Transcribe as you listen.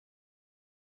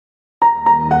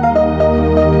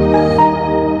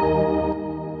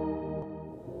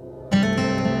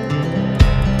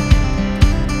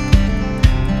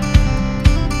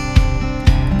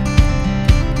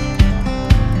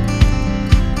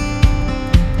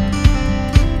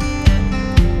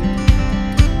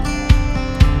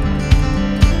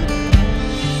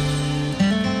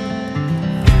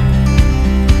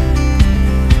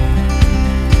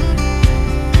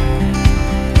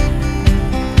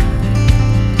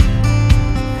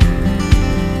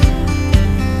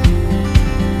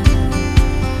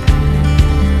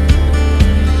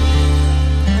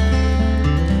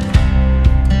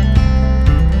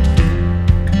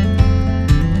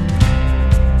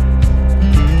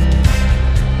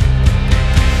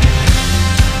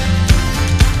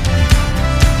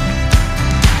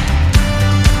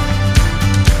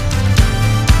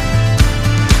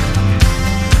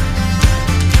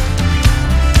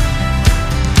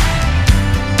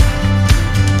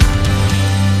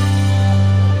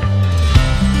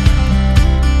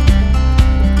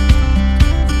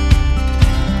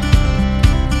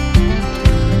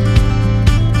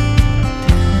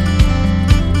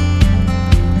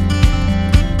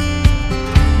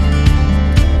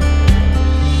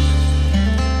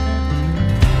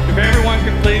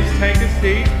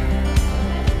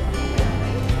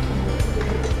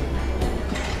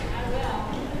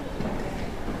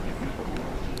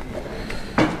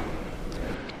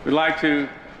We'd like to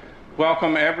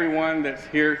welcome everyone that's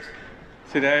here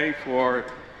today for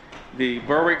the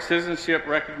Berwick Citizenship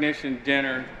Recognition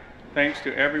Dinner. Thanks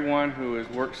to everyone who has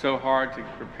worked so hard to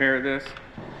prepare this.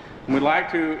 And we'd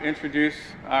like to introduce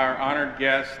our honored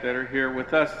guests that are here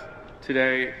with us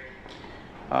today.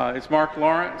 Is Mark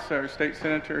Lawrence, our state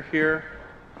senator, here?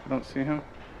 I don't see him.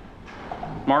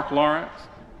 Mark Lawrence?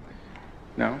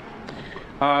 No.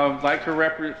 I'd like to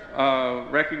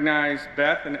recognize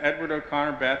Beth and Edward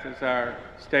O'Connor. Beth is our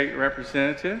state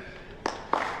representative.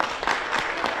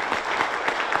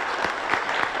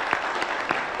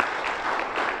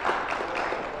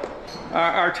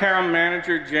 Our town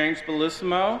manager, James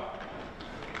Bellissimo.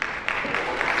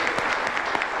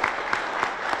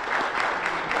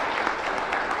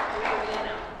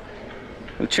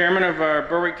 The chairman of our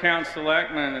Berwick Town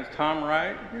Selectmen is Tom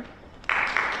Wright.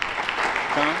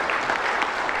 Tom?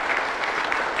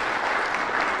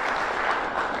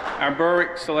 Our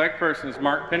Berwick Select person is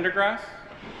Mark Pendergrass.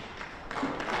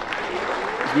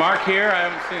 Is Mark here? I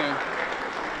haven't seen him.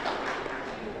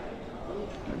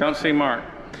 I don't see Mark.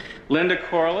 Linda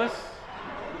Corliss.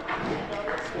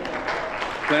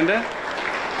 Linda?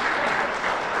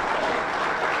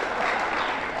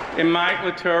 And Mike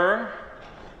Latour.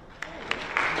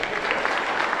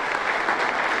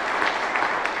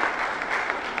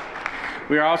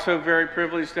 We are also very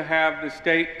privileged to have the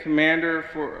state commander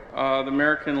for the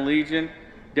American Legion,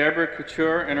 Deborah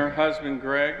Couture, and her husband,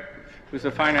 Greg, who's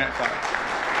a finance officer.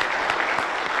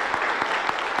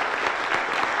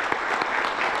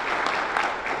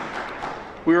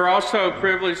 We are also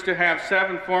privileged to have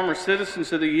 7 former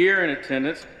Citizens of the Year in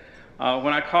attendance.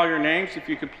 When I call your names, if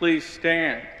you could please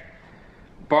stand.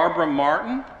 Barbara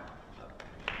Martin.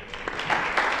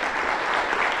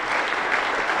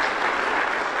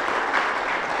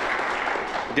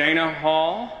 Dana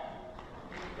Hall.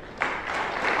 You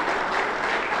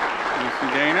see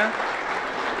Dana.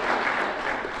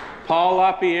 Paul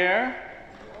LaPierre.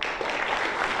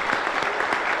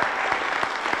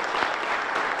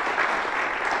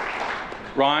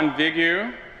 Ron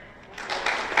Vigue.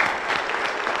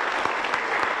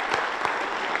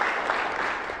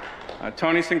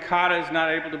 Tony Sincata is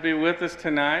not able to be with us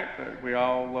tonight, but we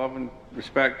all love and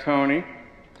respect Tony.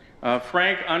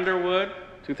 Frank Underwood,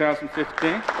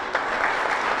 2015.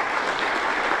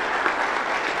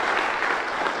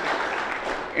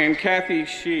 And Kathy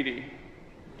Sheedy.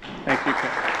 Thank you,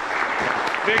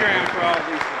 Kathy. Big round for all of these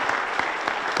things.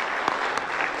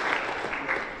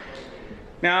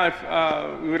 Now, if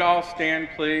we would all stand,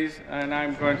 please, and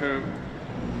I'm going to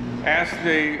ask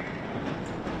to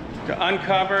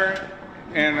uncover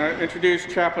and introduce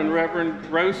Chaplain Reverend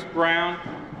Rose Brown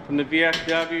from the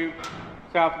VFW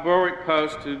South Berwick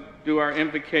Post to do our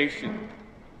invocation.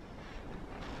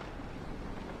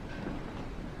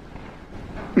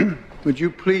 Would you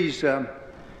please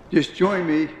just join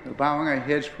me in bowing our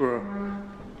heads for a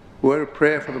word of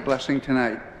prayer for the blessing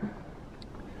tonight.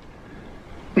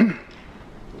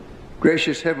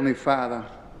 Gracious Heavenly Father,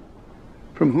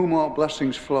 from whom all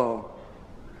blessings flow,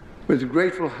 with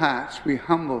grateful hearts we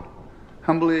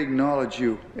humbly acknowledge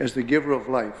you as the giver of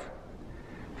life.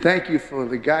 Thank you for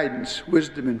the guidance,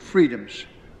 wisdom, and freedoms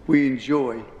we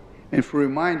enjoy, and for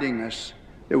reminding us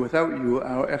that without you,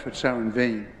 our efforts are in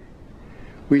vain.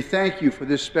 We thank you for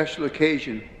this special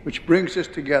occasion, which brings us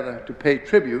together to pay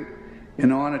tribute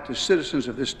in honor to citizens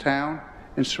of this town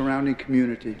and surrounding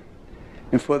community,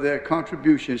 and for their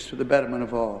contributions to the betterment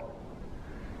of all.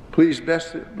 Please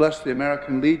bless the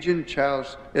American Legion,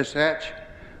 Charles S. Hatch,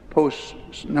 post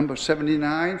number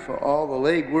 79, for all the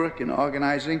legwork in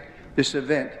organizing this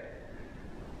event,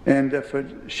 and for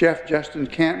Chef Justin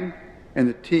Canton and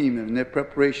the team in their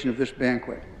preparation of this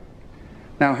banquet.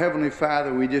 Now, Heavenly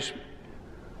Father, we just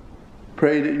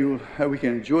pray that we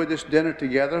can enjoy this dinner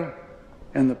together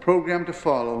and the program to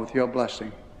follow with your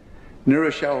blessing.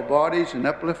 Nourish our bodies and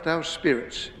uplift our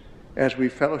spirits as we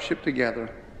fellowship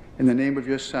together. In the name of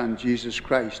your Son, Jesus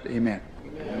Christ, amen.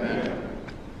 Amen.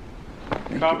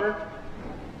 Covered.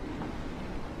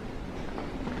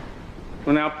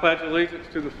 We'll now pledge allegiance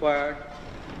to the flag.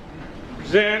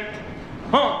 Present.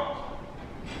 I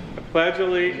pledge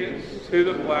allegiance to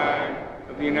the flag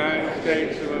of the United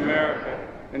States of America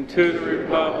and to the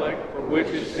republic for which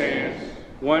it stands,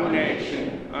 one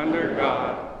nation, under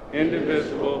God,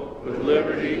 indivisible, with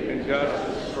liberty and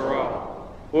justice for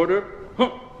all. Order.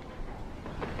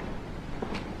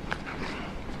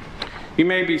 You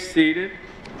may be seated.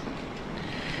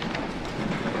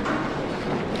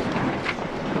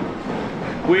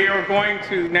 We are going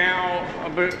to now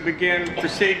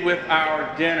proceed with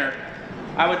our dinner.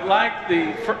 I would like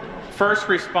the first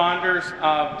responders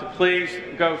to please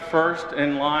go first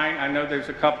in line. I know there's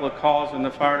a couple of calls in the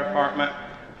fire department,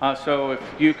 so if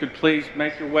you could please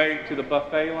make your way to the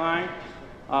buffet line.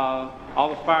 All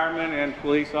the firemen and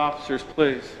police officers,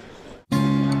 please.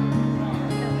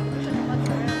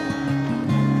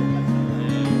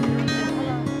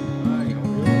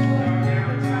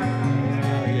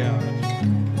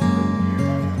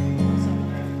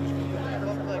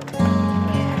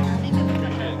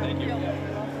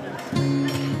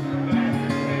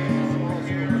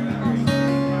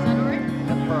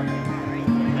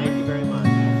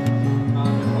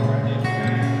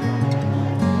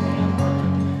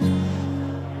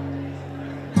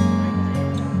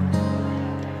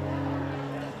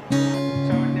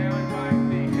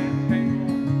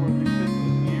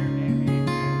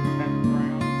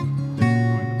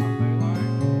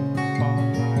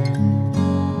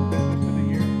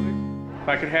 If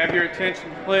I could have your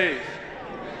attention, please.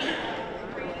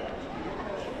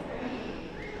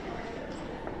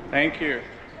 Thank you.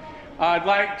 I'd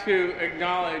like to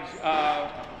acknowledge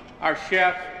our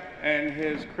chef and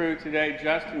his crew today,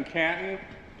 Justin Canton.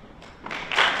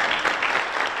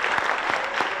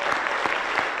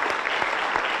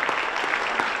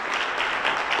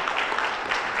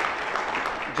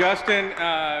 Justin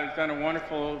has done a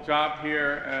wonderful job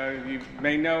here. You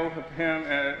may know of him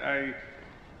at a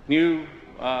new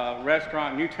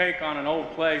restaurant, new take on an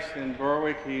old place in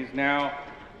Berwick. He's now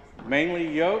mainly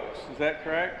yolks, is that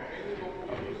correct?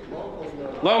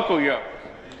 Local yolks.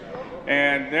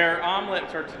 And their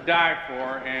omelets are to die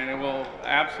for, and it will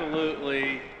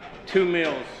absolutely, 2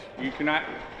 meals. You cannot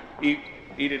eat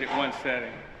it at one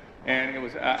setting. And it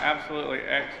was absolutely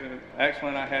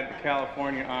excellent. I had the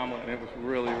California omelet, and it was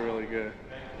really, really good.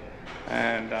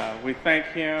 And we thank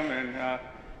him, and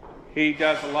he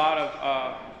does a lot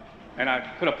of, and I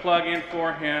put a plug in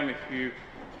for him. If you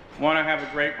want to have a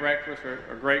great breakfast or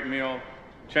a great meal,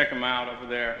 check him out over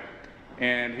there.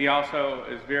 And he also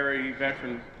is very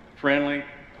veteran friendly.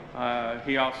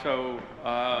 He also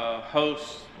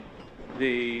hosts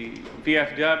the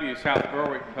VFW South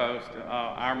Berwick Post,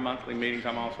 our monthly meetings.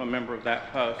 I'm also a member of that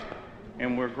post.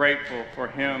 And we're grateful for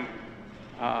him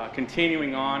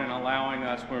continuing on and allowing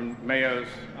us, when Mayo's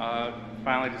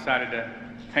finally decided to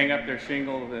hang up their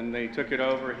shingles and they took it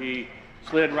over, he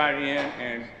slid right in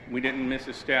and we didn't miss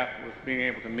a step with being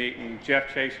able to meet. And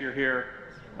Jeff Chase, you're here.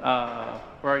 Where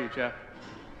are you, Jeff?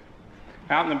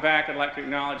 Out in the back, I'd like to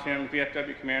acknowledge him,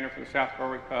 VFW Commander for the South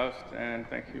Berwick Post, and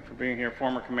thank you for being here,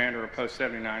 former Commander of Post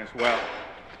 79 as well.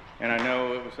 And I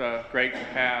know it was great to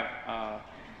have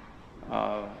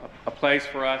a place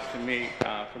for us to meet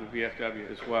for the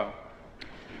VFW as well.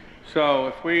 So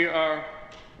if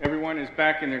everyone is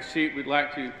back in their seat, we'd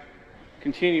like to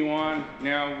continue on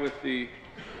now with the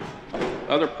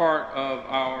other part of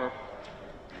our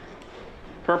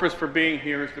purpose for being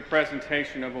here, is the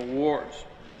presentation of awards.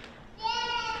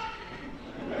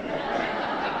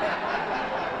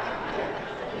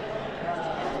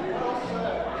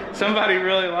 Somebody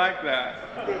really liked that.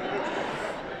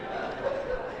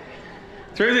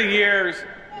 Through the years,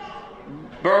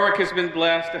 Berwick has been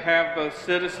blessed to have both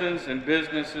citizens and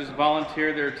businesses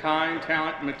volunteer their time,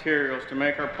 talent, and materials to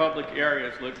make our public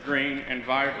areas look green and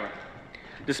vibrant.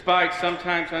 Despite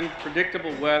sometimes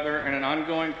unpredictable weather and an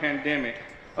ongoing pandemic,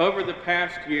 over the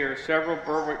past year, several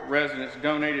Berwick residents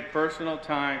donated personal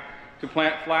time to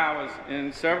plant flowers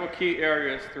in several key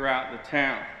areas throughout the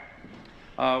town.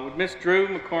 Would Miss Drew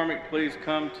McCormick please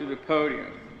come to the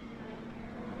podium?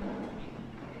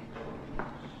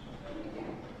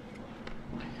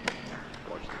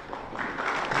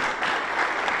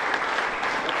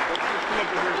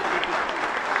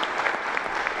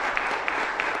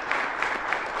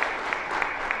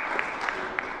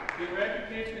 In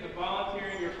recognition of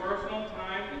volunteering your personal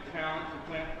time and talent to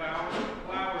plant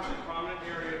flowers in prominent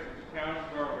areas of the town of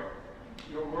Berwick,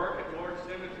 your work at Lord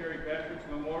Cemetery Veterans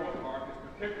Memorial Park is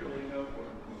particularly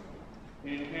noteworthy.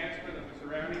 The enhancement of the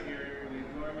surrounding area for the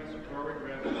enjoyment of Berwick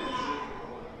residents.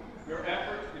 Your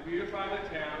efforts to beautify the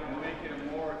town and make it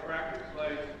a more attractive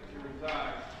place to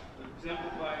reside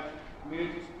exemplifies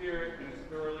community spirit and is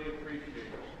thoroughly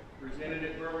appreciated. Presented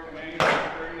at Berwick, Maine, on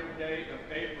the 30th day of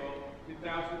April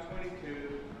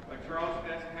 2022 by Charles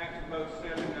S. Hatch, Post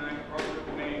 79, Berwick,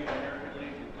 Maine, American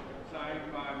Legion. Signed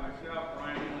by myself,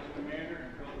 Brian English, Commander,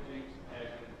 and Phil Jinks,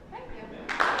 Adjutant. Thank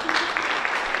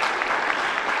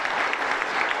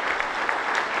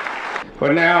you.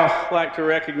 Would now like to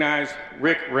recognize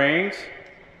Rick Raines.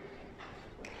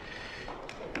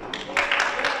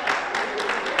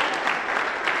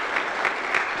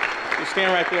 You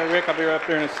stand right there, Rick. I'll be right up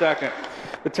there in a second.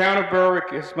 The town of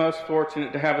Berwick is most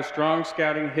fortunate to have a strong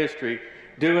scouting history,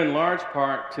 due in large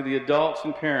part to the adults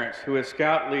and parents who, as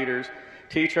scout leaders,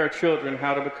 teach our children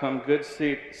how to become good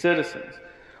citizens.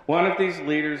 One of these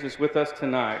leaders is with us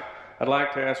tonight. I'd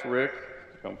like to ask Rick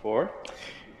to come forward.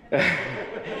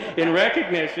 In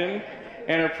recognition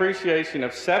and appreciation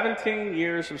of 17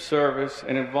 years of service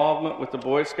and involvement with the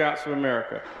Boy Scouts of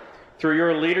America. Through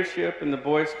your leadership in the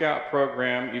Boy Scout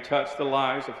program, you touched the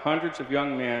lives of hundreds of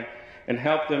young men and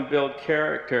helped them build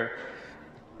character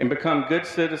and become good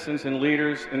citizens and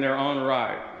leaders in their own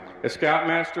right. As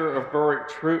Scoutmaster of Berwick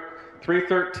Troop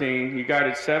 313, you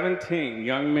guided 17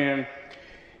 young men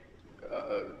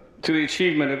to the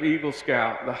achievement of Eagle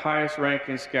Scout, the highest rank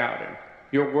in scouting.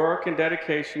 Your work and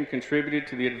dedication contributed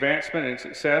to the advancement and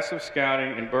success of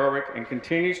scouting in Berwick and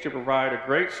continues to provide a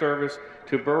great service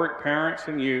to Berwick parents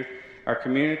and youth, our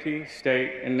community,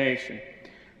 state, and nation.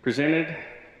 Presented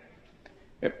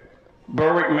at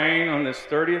Berwick, Maine on this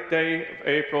 30th day of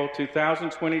April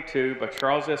 2022 by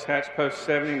Charles S. Hatch, Post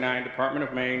 79, Department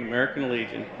of Maine, American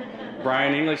Legion.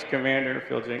 Brian English, Commander,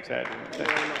 Phil Jenks, Adjutant. Thank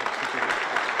you.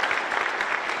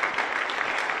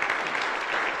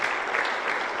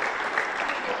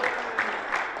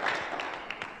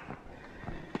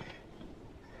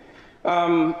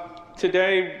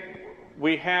 Today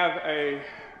we have a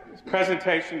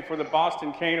presentation for the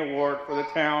Boston Cane Award for the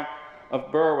town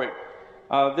of Berwick.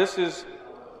 This is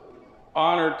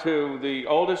honor to the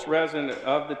oldest resident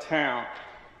of the town.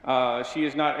 She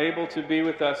is not able to be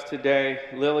with us today.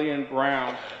 Lillian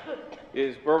Brown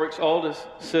is Berwick's oldest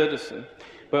citizen,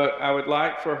 but I would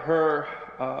like for her,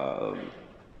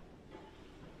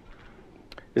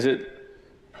 is it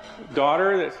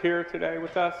daughter that's here today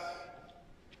with us,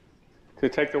 to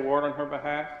take the award on her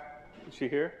behalf? Is she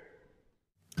here?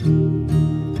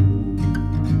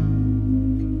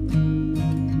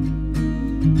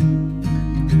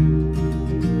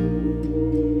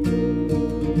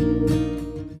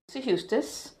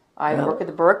 Eustace. I work at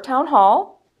the Berwick Town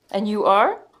Hall, and you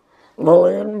are?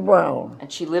 Lillian Brown.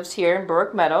 And she lives here in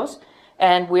Berwick Meadows.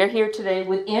 And we're here today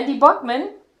with Andy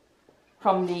Buckman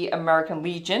from the American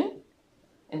Legion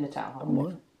in the Town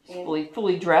Hall. He's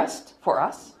fully dressed for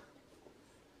us.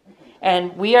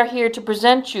 And we are here to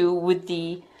present you with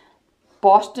the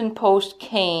Boston Post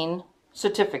cane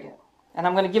certificate. And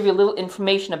I'm going to give you a little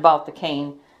information about the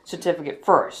cane certificate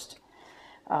first,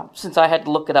 since I had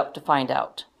to look it up to find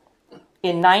out.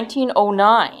 In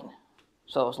 1909,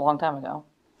 so it was a long time ago,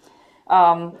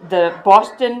 the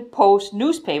Boston Post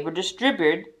newspaper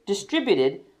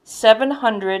distributed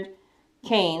 700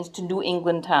 canes to New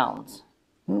England towns.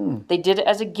 They did it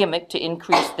as a gimmick to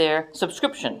increase their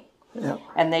subscription. Yeah.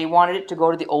 And they wanted it to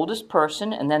go to the oldest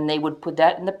person, and then they would put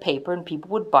that in the paper, and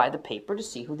people would buy the paper to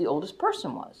see who the oldest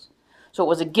person was. So it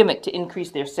was a gimmick to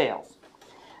increase their sales.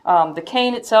 The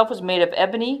cane itself is made of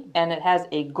ebony, and it has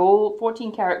a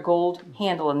 14-karat gold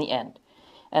handle in the end.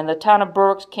 And the town of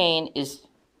Berwick's cane is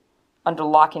under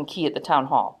lock and key at the town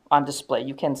hall on display.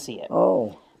 You can see it.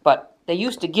 Oh. But they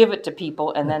used to give it to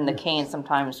people, and then the cane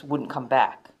sometimes wouldn't come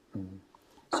back.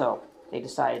 So they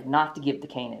decided not to give the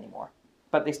cane anymore.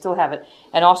 But they still have it.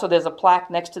 And also there's a plaque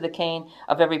next to the cane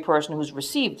of every person who's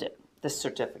received it, this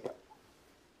certificate.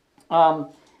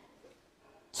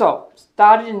 So,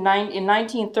 started in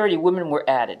 1930, women were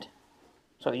added.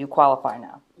 So you qualify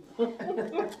now.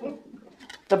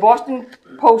 The Boston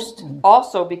Post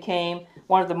also became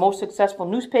one of the most successful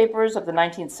newspapers of the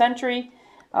 19th century.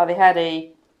 They had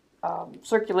a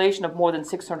circulation of more than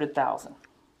 600,000.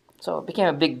 So it became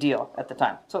a big deal at the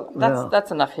time. So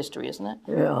that's enough history, isn't it?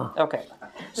 Yeah. Okay.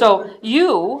 So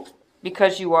you,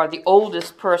 because you are the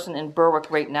oldest person in Berwick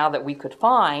right now that we could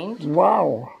find.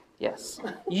 Wow. Yes.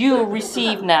 You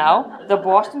receive now the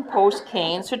Boston Post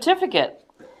cane certificate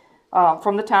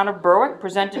from the town of Berwick,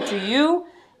 presented to you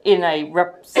in a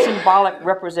symbolic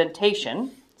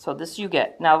representation. So this you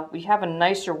get. Now, we have a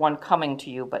nicer one coming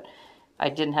to you, but I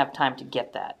didn't have time to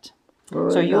get that.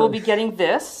 Very so you will be nice. getting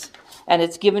this, and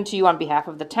it's given to you on behalf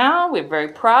of the town. We're very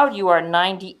proud. You are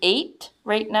 98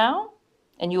 right now,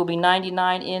 and you will be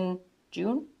 99 in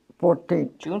June?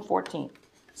 14th. June 14th.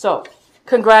 So,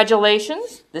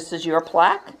 congratulations. This is your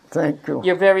plaque. Thank you.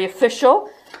 You're very official.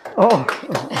 Oh.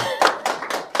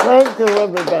 Thank you,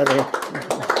 everybody.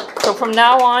 So from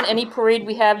now on, any parade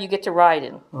we have, you get to ride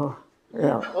in. Oh,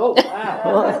 yeah. Oh,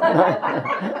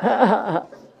 wow.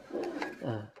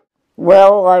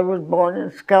 Well, I was born in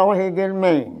Skowhegan,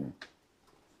 Maine.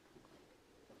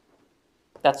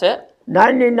 That's it?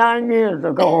 99 years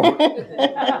ago.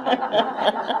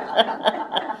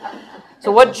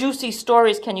 So what juicy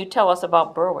stories can you tell us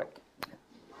about Berwick?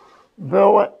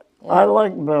 Berwick, I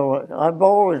like Berwick. I've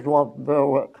always loved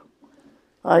Berwick.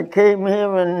 I came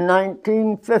here in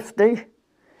 1950,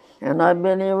 and I've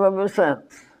been here ever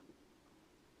since.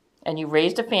 And you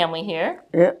raised a family here?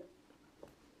 Yeah,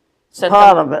 Sent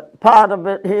part them- of it. Part of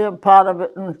it here, part of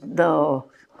it in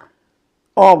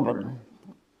Auburn,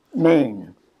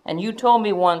 Maine. And you told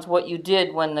me once what you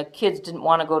did when the kids didn't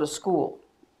want to go to school.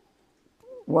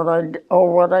 What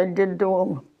I did to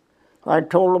them, I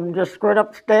told them just get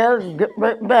upstairs, get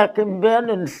right back in bed,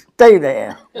 and stay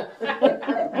there.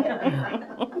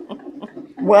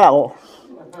 Well,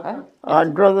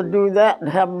 I'd rather do that than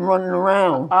have them running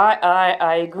around.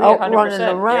 I agree Out 100%. running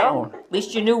Yeah. around. At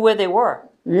least you knew where they were.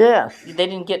 Yes, They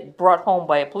didn't get brought home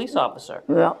by a police officer.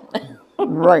 yeah,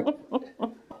 right.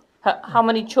 How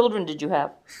many children did you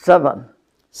have? 7.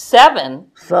 7?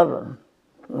 7.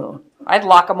 I'd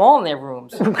lock them all in their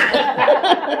rooms.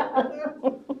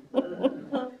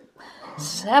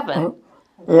 7?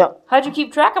 Yeah, How'd you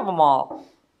keep track of them all?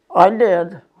 I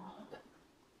did.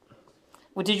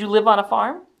 Well, did you live on a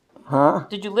farm? Huh?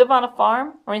 Did you live on a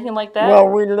farm or anything like that? Well,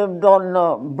 we lived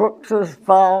on Brooks's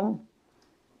farm.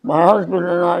 My husband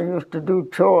and I used to do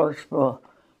chores for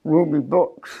Ruby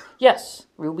Brooks. Yes,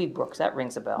 Ruby Brooks. That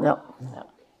rings a bell.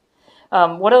 Yeah.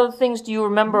 What other things do you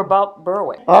remember about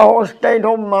Berwick? I always stayed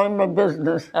home, mind my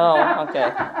business. Oh, okay.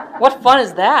 What fun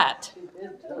is that?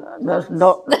 That's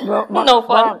not much No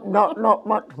fun? Not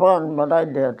much fun, but I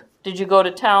did. Did you go to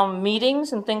town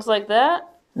meetings and things like that?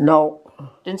 No.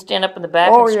 Didn't stand up in the back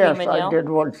Oh and scream yes, and I yell? did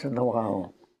once in a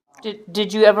while.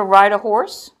 Did you ever ride a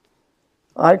horse?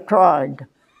 I tried.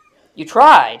 You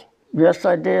tried. Yes,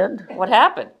 I did. What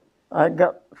happened? I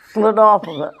got slid off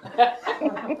of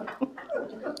it.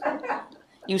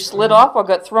 You slid off or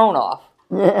got thrown off?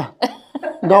 Yeah.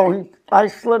 No, I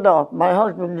slid off. My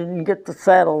husband didn't get the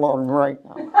saddle on right.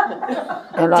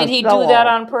 And Did he do that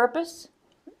on purpose?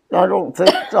 I don't think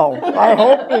so. I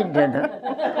hope he didn't.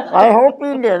 I hope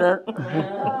he didn't.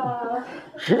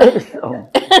 So,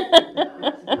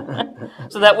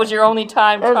 So that was your only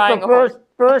time that's trying the a horse?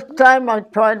 first time I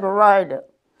tried to ride it.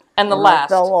 And the and I last?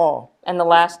 fell off. And the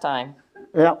last time?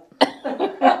 Yep.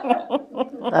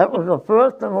 That was the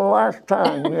first and the last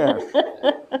time, yes.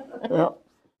 Yep.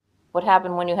 What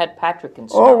happened when you had Patrick and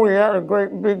Oh, snow? we had a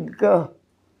great big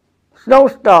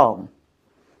snowstorm.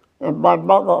 And my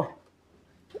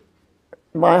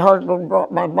husband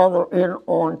brought my mother in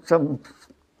on some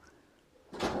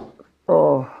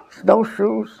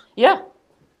snowshoes Yeah.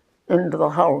 into the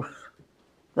house.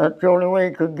 That's the only way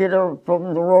he could get her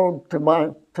from the road to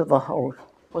the house.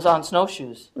 Was on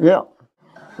snowshoes. Yeah.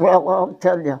 Well, I'll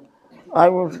tell you, I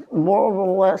was more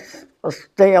or less a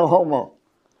stay-at-homer.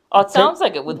 Oh, it sounds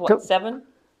like it. With what, took- 7?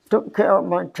 Took care of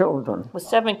my children. With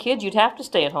 7 kids, you'd have to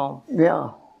stay at home. Yeah.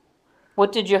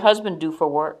 What did your husband do for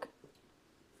work?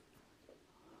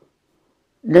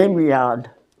 Navy Yard.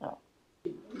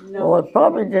 No, Well, I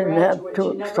probably she didn't have graduated.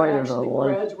 too She never excited a actually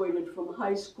life. graduated from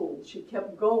high school. She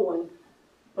kept going,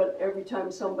 but every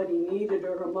time somebody needed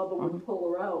her, her mother would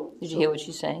pull her out. Did you hear what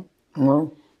she's saying?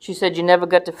 Well, She said you never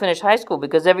got to finish high school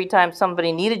because every time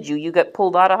somebody needed you, you got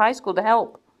pulled out of high school to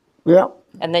help. yeah,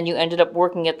 And then you ended up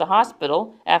working at the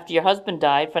hospital after your husband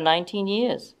died for 19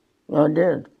 years. I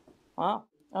did. Wow.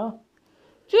 Oh.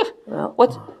 Phew. Yeah.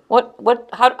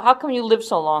 How come you live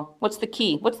so long? What's the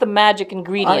key? What's the magic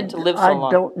ingredient to live so I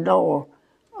long? don't know.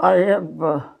 I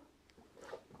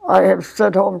have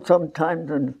sat home sometimes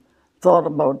and thought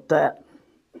about that.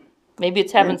 Maybe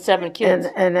it's having 7 kids.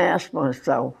 And asked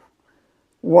myself,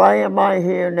 why am I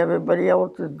here and everybody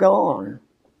else is gone?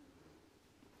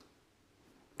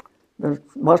 There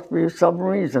must be some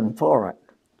reason for it.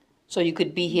 So you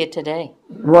could be here today.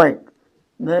 Right.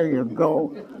 There you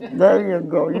go. There you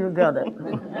go. You got it.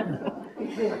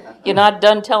 You're not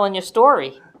done telling your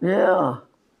story. Yeah.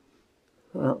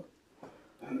 Well,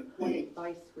 What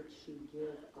advice would she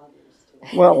give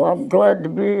others? well, I'm glad to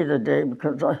be here today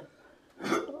because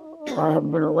I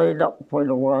have been laid up quite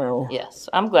a while. Yes,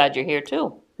 I'm glad you're here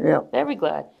too. Yeah. Very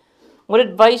glad. What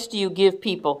advice do you give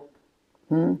people?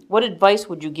 What advice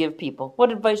would you give people?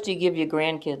 What advice do you give your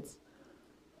grandkids?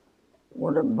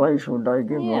 What advice would I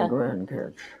give Yeah. my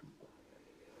grandkids?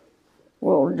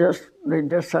 Well, they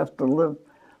just have to live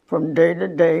from day to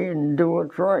day and do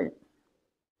what's right.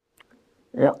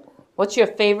 Yeah. What's your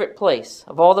favorite place?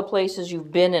 Of all the places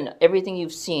you've been and everything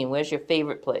you've seen, where's your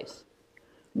favorite place?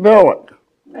 Berwick.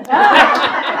 And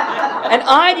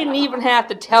I didn't even have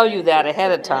to tell you that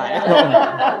ahead of time.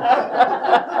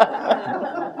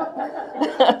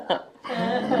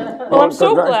 Well, I'm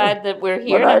so Because glad that we're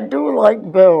But I here. do like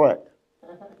Berwick.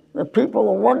 The people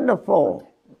are wonderful.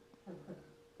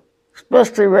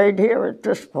 Especially right here at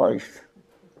this place.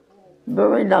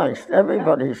 Very nice.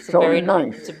 Everybody's so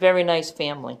nice. It's a very nice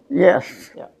family.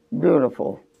 Yes. Yeah.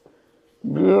 Beautiful.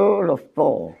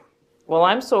 Beautiful. Well,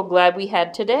 I'm so glad we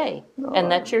had today,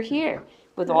 and that you're here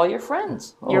with all your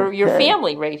friends, your Okay.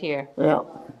 family right here. Yeah.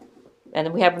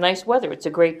 And we have nice weather. It's a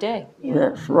great day.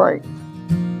 That's right.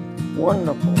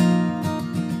 Wonderful.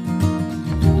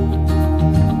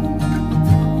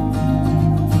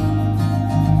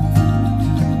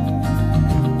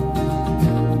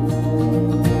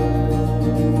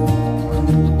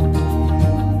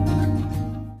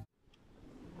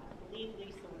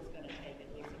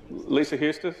 Lisa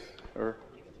Hustis, or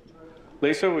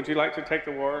Lisa, would you like to take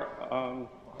the award on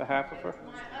behalf of her?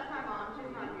 That's my mom.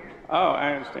 She's not here. Oh,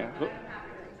 I understand.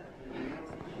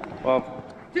 Well,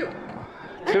 two.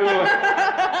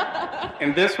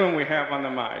 And this one we have on the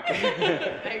mic.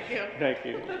 Thank you. Thank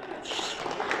you.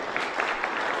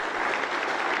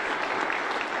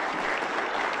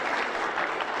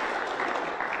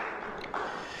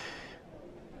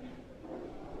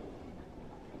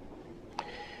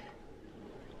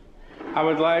 I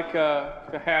would like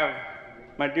to have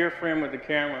my dear friend with the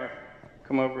camera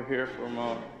come over here for a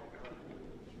moment.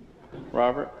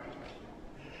 Robert?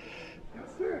 Yes,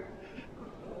 sir.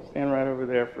 Stand right over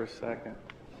there for a second.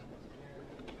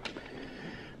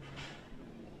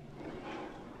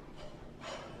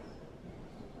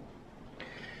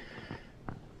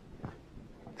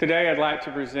 Today I'd like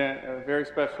to present a very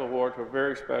special award to a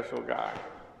very special guy.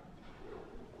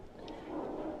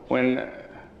 When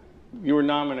you were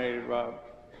nominated, Rob,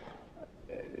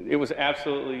 it was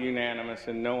absolutely unanimous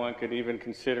and no one could even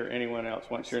consider anyone else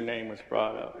once your name was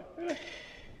brought up.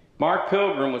 Mark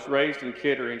Pilgrim was raised in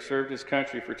Kittery and served his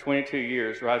country for 22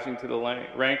 years, rising to the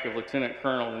rank of Lieutenant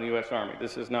Colonel in the U.S. Army.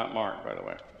 This is not Mark, by the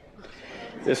way.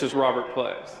 This is Robert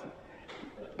Place.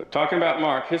 But talking about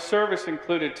Mark, his service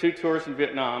included 2 tours in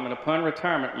Vietnam, and upon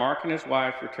retirement, Mark and his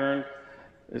wife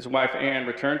Ann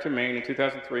returned to Maine in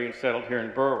 2003 and settled here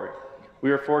in Berwick. We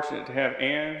are fortunate to have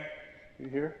Ann, you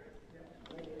here?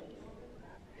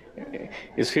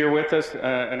 Is here with us,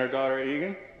 and her daughter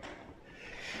Egan.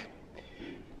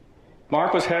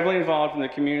 Mark was heavily involved in the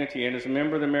community and is a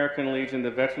member of the American Legion,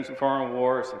 the Veterans of Foreign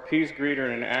Wars, a peace greeter,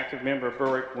 and an active member of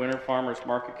Berwick Winter Farmers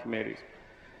Market Committees.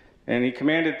 And he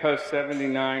commanded Post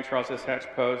 79, Charles S. Hatch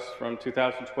Post, from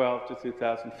 2012 to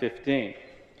 2015.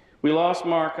 We lost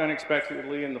Mark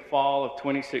unexpectedly in the fall of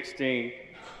 2016,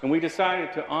 and we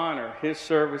decided to honor his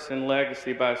service and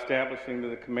legacy by establishing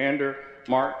the Commander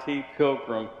Mark T.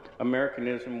 Pilgrim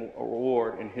Americanism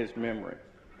Award in his memory.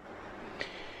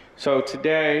 So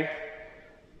today,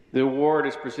 the award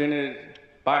is presented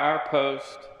by our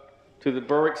post to the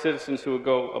Berwick citizens who will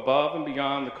go above and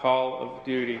beyond the call of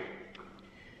duty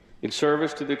in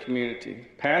service to the community.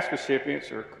 Past recipients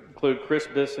include Chris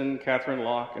Bisson, Catherine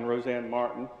Locke, and Roseanne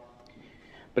Martin.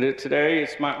 But today,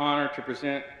 it's my honor to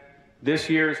present this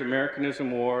year's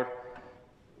Americanism Award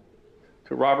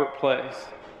to Robert Place.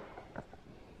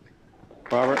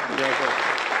 Robert,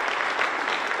 congratulations.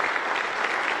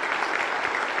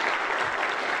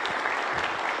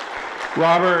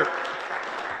 Robert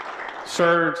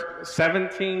served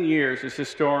 17 years as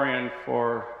historian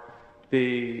for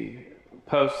the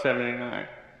Post 79.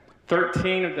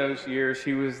 13 of those years,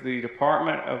 he was the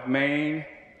Department of Maine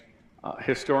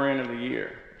Historian of the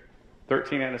Year.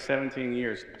 13 out of 17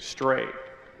 years straight.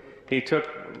 He took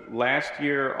last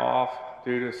year off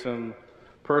due to some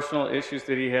personal issues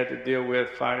that he had to deal with,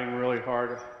 fighting really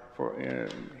hard.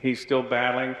 He's still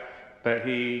battling, but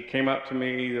he came up to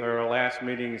me at our last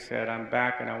meeting and said, "I'm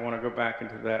back and I want to go back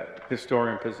into that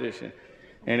historian position."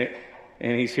 And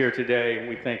he's here today, and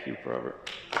we thank you, Robert.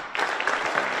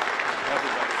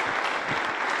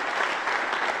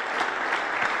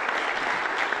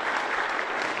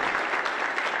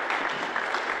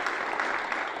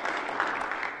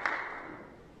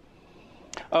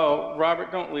 Oh,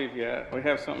 Robert, don't leave yet. We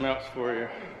have something else for you.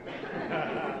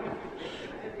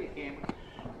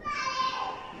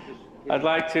 I'd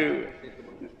like to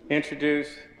introduce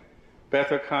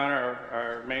Beth O'Connor,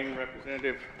 our Maine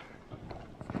representative.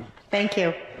 Thank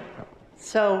you.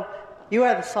 So you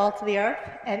are the salt of the earth,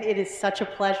 and it is such a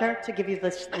pleasure to give you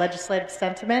this legislative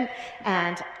sentiment.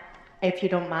 And if you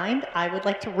don't mind, I would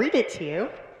like to read it to you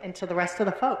and to the rest of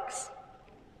the folks.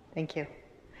 Thank you.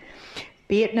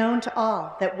 Be it known to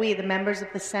all that we, the members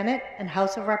of the Senate and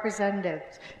House of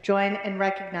Representatives, join in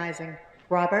recognizing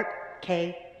Robert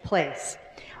K. Place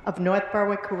of North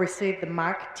Berwick, who received the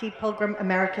Mark T. Pilgrim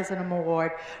Americanism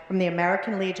Award from the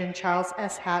American Legion Charles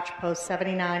S. Hatch Post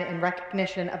 79 in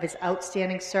recognition of his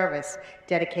outstanding service,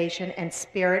 dedication, and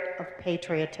spirit of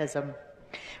patriotism.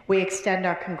 We extend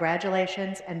our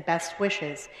congratulations and best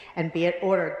wishes, and be it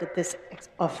ordered that this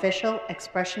official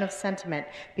expression of sentiment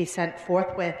be sent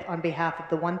forthwith on behalf of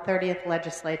the 130th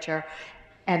Legislature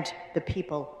and the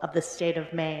people of the state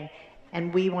of Maine.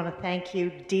 And we want to thank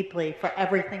you deeply for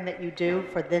everything that you do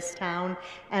for this town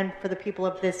and for the people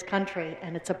of this country,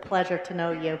 and it's a pleasure to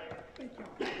know you. Thank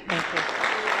you. Thank you.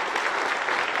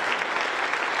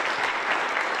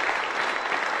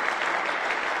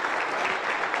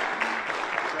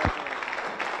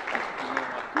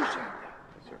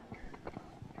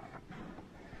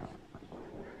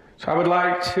 So I would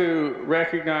like to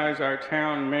recognize our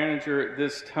town manager at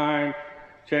this time,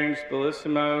 James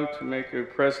Bellissimo, to make a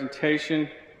presentation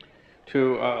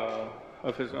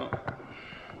of his own.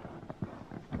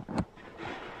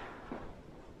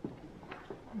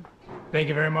 Thank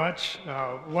you very much.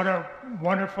 What a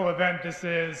wonderful event this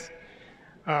is.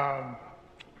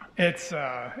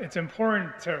 It's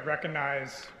important to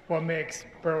recognize what makes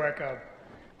Berwick a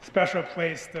special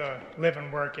place to live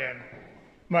and work in.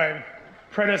 My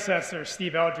predecessor,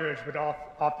 Steve Eldridge, would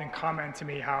often comment to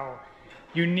me how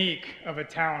unique of a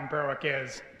town Berwick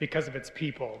is because of its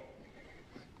people.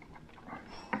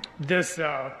 This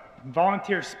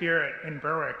volunteer spirit in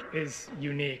Berwick is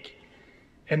unique,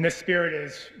 and this spirit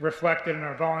is reflected in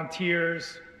our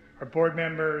volunteers, our board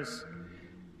members,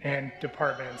 and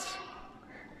departments.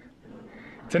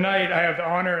 Tonight, I have the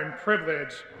honor and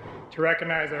privilege to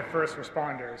recognize our first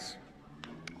responders.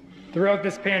 Throughout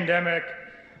this pandemic,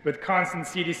 with constant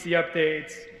CDC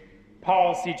updates,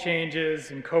 policy changes,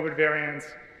 and COVID variants,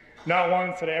 not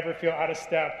once did I ever feel out of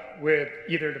step with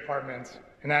either department,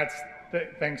 and that's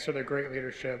thanks to their great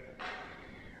leadership.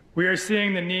 We are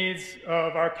seeing the needs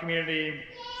of our community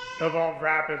evolve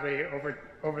rapidly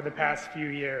over the past few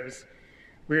years.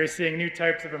 We are seeing new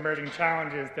types of emerging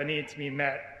challenges that need to be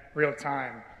met real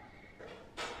time.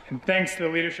 And thanks to the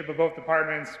leadership of both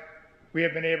departments, we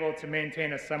have been able to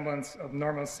maintain a semblance of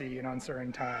normalcy in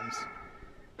uncertain times.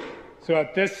 So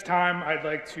at this time, I'd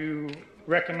like to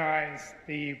recognize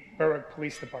the Berwick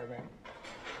Police Department.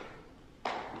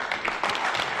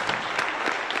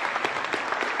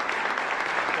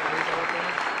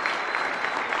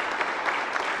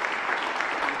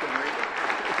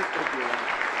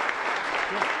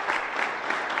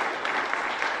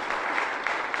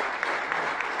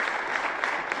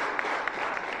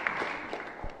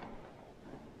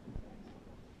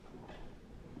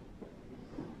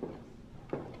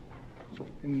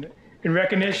 In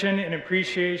recognition and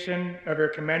appreciation of your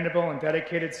commendable and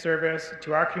dedicated service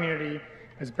to our community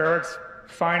as Berwick's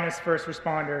finest first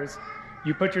responders,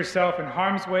 you put yourself in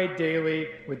harm's way daily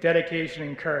with dedication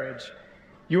and courage.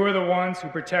 You are the ones who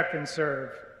protect and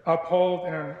serve, uphold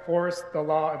and enforce the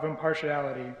law of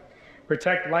impartiality,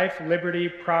 protect life, liberty,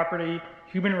 property,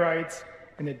 human rights,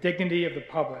 and the dignity of the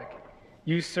public.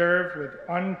 You serve with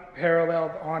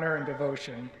unparalleled honor and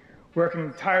devotion.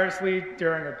 Working tirelessly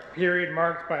during a period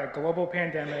marked by a global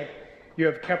pandemic, you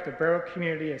have kept the Berwick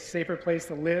community a safer place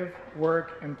to live,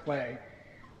 work, and play.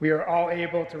 We are all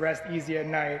able to rest easy at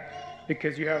night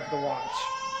because you have the watch.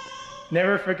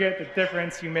 Never forget the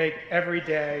difference you make every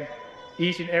day.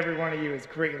 Each and every one of you is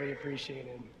greatly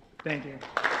appreciated. Thank you.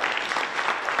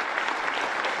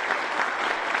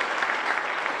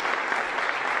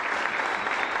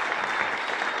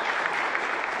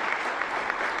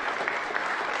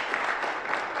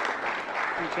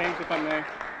 James, if I may.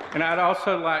 And I'd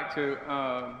also like to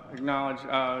acknowledge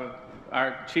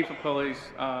our Chief of Police,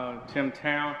 Tim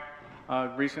Town,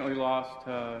 recently lost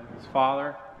his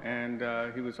father, and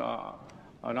he was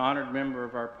an honored member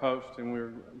of our post, and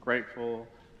we're grateful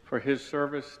for his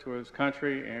service to his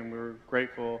country, and we're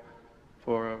grateful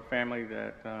for a family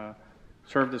that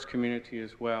served this community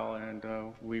as well, and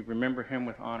we remember him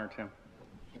with honor, Tim.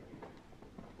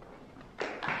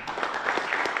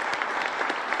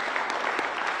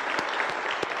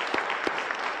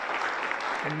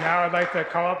 And now I'd like to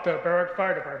call up the Berwick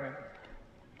Fire Department.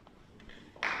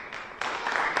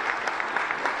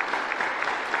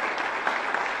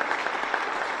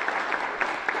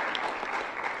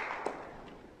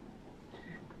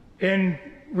 In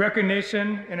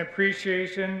recognition and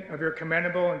appreciation of your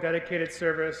commendable and dedicated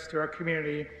service to our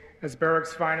community as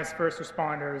Berwick's finest first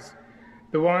responders,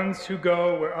 the ones who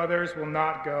go where others will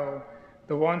not go,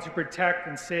 the ones who protect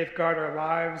and safeguard our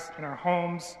lives and our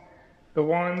homes, the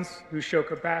ones who show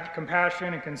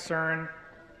compassion and concern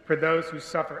for those who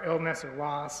suffer illness or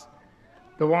loss,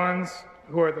 the ones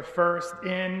who are the first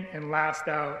in and last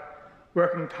out,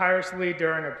 working tirelessly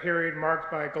during a period marked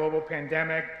by a global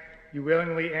pandemic. You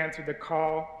willingly answered the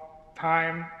call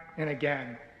time and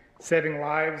again, saving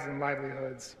lives and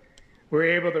livelihoods. We're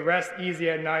able to rest easy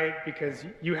at night because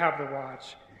you have the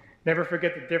watch. Never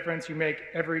forget the difference you make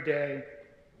every day.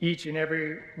 Each and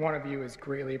every one of you is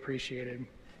greatly appreciated.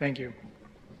 Thank you.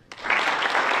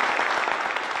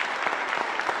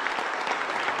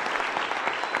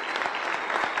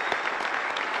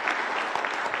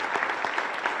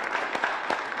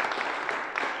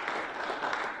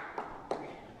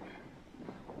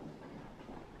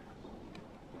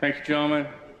 Thank you, gentlemen.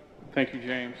 Thank you,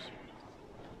 James.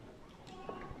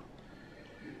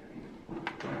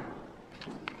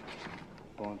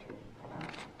 Volunteer.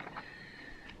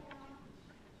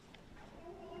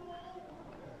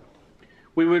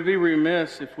 We would be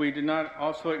remiss if we did not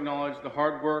also acknowledge the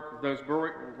hard work of those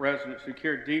Berwick residents who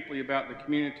care deeply about the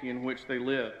community in which they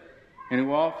live and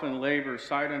who often labor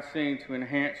sight unseen to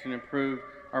enhance and improve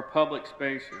our public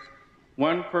spaces.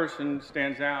 One person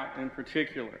stands out in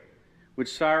particular. Would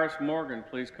Cyrus Morgan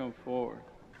please come forward?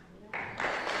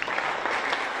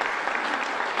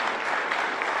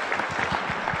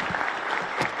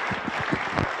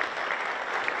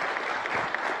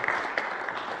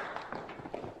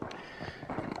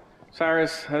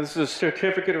 Cyrus, this is a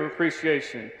certificate of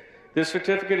appreciation. This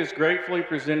certificate is gratefully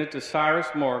presented to Cyrus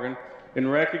Morgan in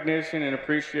recognition and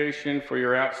appreciation for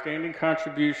your outstanding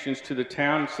contributions to the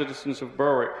town and citizens of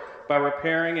Berwick by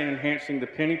repairing and enhancing the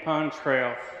Penny Pond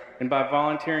Trail and by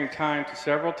volunteering time to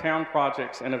several town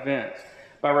projects and events.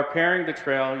 By repairing the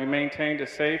trail, you maintained a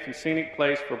safe and scenic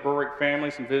place for Berwick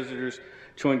families and visitors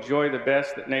to enjoy the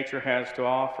best that nature has to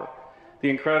offer.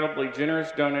 The incredibly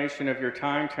generous donation of your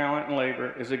time, talent, and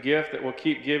labor is a gift that will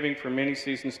keep giving for many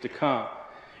seasons to come.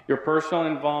 Your personal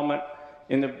involvement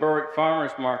in the Berwick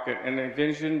Farmers Market and the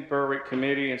Vision Berwick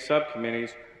Committee and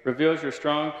subcommittees reveals your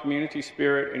strong community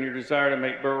spirit and your desire to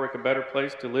make Berwick a better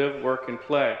place to live, work, and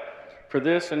play. For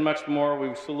this and much more,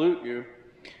 we salute you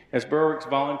as Berwick's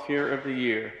Volunteer of the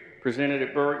Year, presented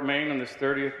at Berwick, Maine on this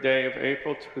 30th day of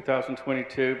April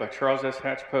 2022 by Charles S.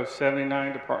 Hatch, Post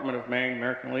 79, Department of Maine,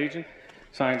 American Legion,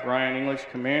 signed Brian English,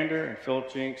 Commander, and Philip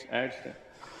Jinks, Adjutant.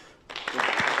 Thank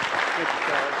you,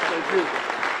 Charles.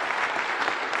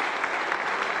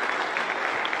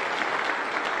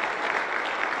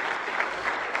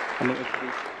 Thank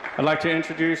you. I'd like to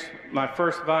introduce my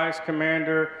first Vice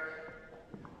Commander.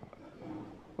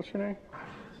 What's your name?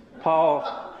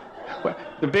 Paul.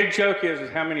 The big joke is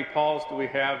how many Pauls do we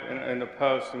have in the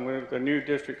post, and the new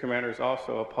district commander is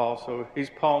also a Paul, so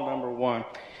he's Paul number 1,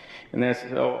 and that's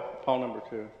Paul number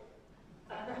 2.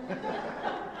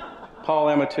 Paul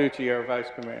Amatucci, our vice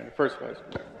commander, first vice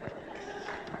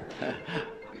commander.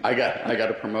 I got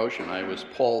a promotion. I was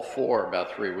Paul 4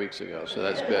 about 3 weeks ago, so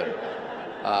that's good.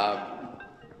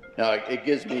 Now, it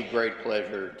gives me great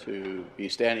pleasure to be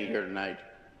standing here tonight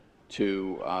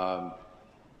to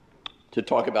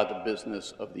talk about the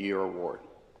Business of the Year award.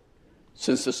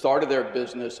 Since the start of their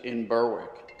business in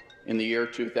Berwick in the year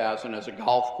 2000 as a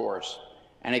golf course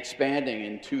and expanding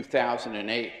in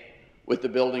 2008 with the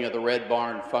building of the Red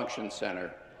Barn Function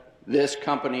Center, this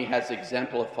company has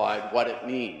exemplified what it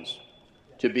means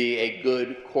to be a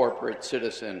good corporate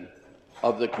citizen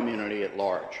of the community at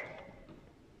large.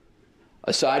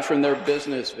 Aside from their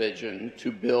business vision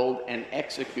to build and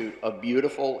execute a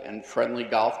beautiful and friendly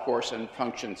golf course and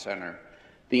function center,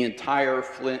 the entire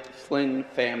Flynn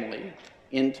family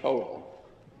in total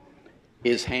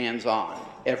is hands-on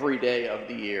every day of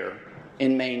the year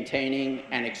in maintaining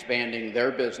and expanding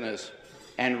their business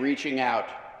and reaching out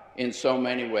in so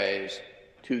many ways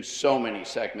to so many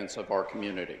segments of our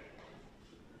community.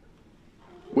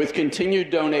 With continued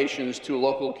donations to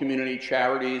local community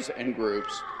charities and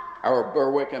groups, our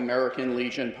Berwick American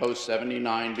Legion Post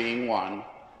 79 being one,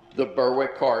 the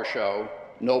Berwick Car Show,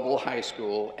 Noble High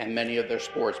School, and many of their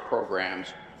sports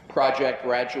programs, Project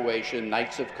Graduation,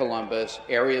 Knights of Columbus,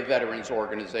 area veterans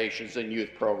organizations, and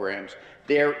youth programs,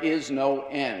 there is no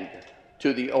end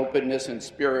to the openness and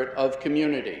spirit of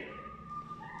community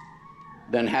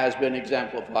that has been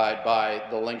exemplified by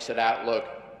the links at Outlook,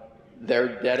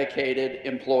 their dedicated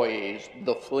employees,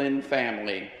 the Flynn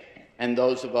family, and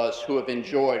those of us who have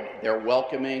enjoyed their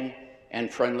welcoming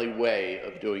and friendly way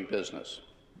of doing business.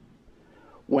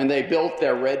 When they built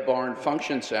their Red Barn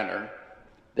Function Center,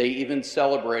 they even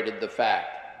celebrated the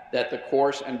fact that the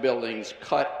course and buildings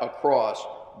cut across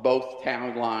both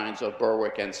town lines of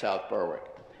Berwick and South Berwick.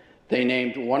 They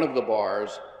named one of the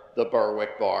bars the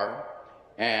Berwick Bar,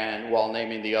 and while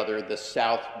naming the other the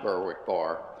South Berwick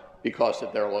Bar, because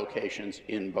of their locations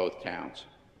in both towns.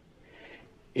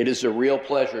 It is a real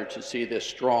pleasure to see this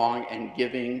strong and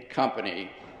giving company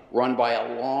run by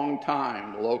a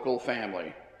long-time local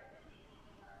family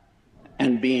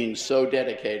and being so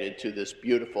dedicated to this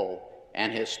beautiful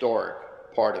and historic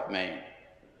part of Maine.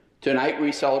 Tonight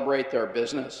we celebrate their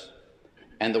business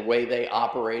and the way they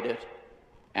operate it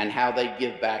and how they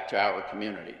give back to our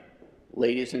community.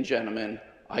 Ladies and gentlemen,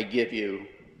 I give you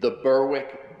the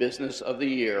Berwick Business of the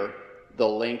Year, the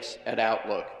Lynx at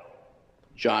Outlook.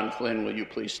 John Flynn, will you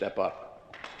please step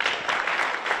up?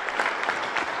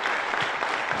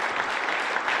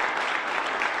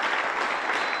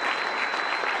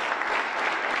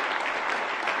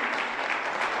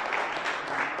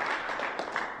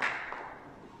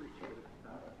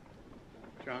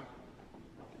 John?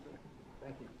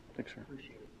 Thank you. Thanks, sir.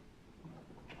 Appreciate it.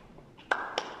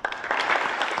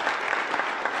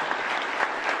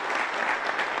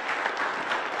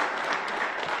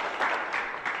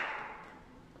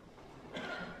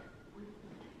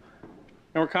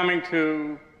 And we're coming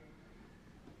to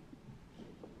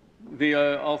the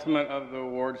ultimate of the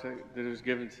awards that is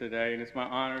given today, and it's my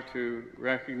honor to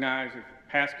recognize a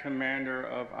past commander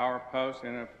of our post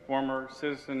and a former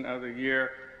Citizen of the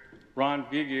Year, Ron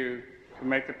Vigu, to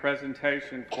make the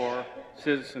presentation for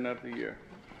Citizen of the Year.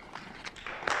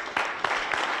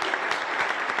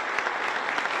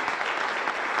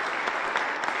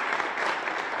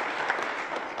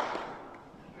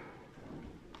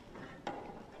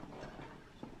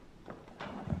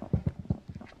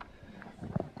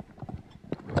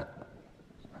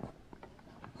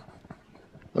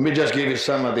 Let me just give you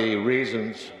some of the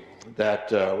reasons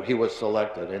that he was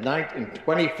selected. In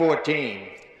 2014,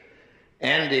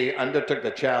 Andy undertook the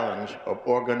challenge of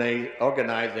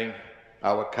organizing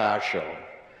our car show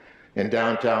in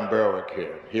downtown Berwick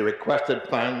here. He requested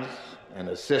funds and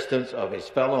assistance of his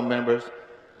fellow members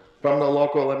from the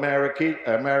local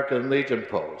American Legion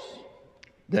posts.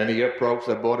 Then he approached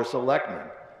the Board of Selectmen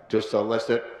to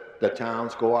solicit the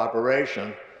town's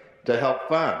cooperation to help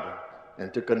fund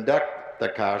and to conduct the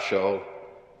car show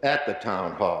at the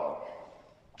town hall.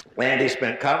 Andy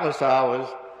spent countless hours,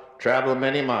 traveled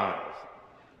many miles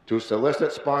to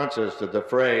solicit sponsors to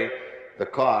defray the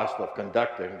cost of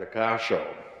conducting the car show.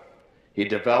 He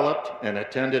developed and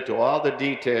attended to all the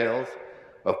details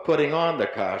of putting on the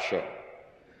car show,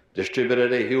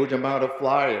 distributed a huge amount of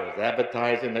flyers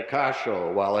advertising the car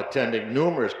show while attending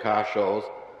numerous car shows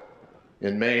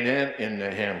in Maine and in New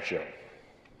Hampshire.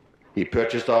 He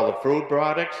purchased all the food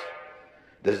products,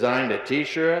 designed the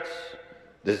t-shirts,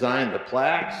 designed the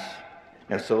plaques,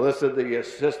 and solicited the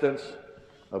assistance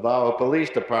of our police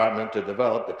department to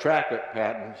develop the traffic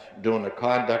patterns during the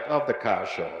conduct of the car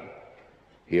show.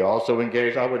 He also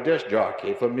engaged our disc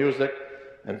jockey for music,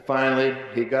 and finally,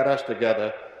 he got us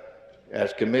together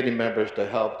as committee members to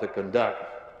help to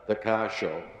conduct the car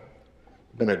show.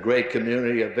 It's been a great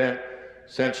community event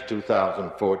since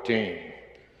 2014.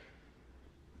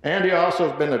 Andy also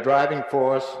has been a driving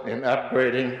force in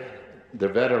upgrading the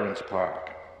Veterans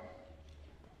Park.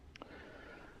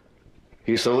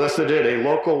 He solicited a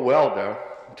local welder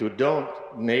to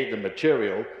donate the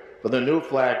material for the new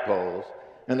flagpoles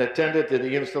and attended to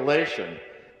the installation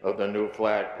of the new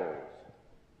flagpoles.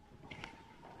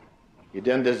 He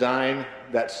then designed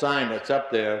that sign that's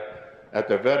up there at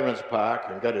the Veterans Park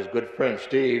and got his good friend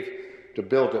Steve to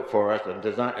build it for us and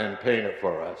design and paint it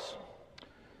for us.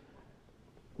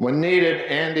 When needed,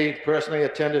 Andy personally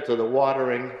attended to the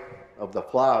watering of the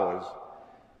flowers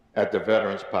at the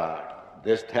Veterans Park.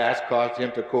 This task caused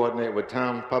him to coordinate with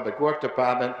Town Public Works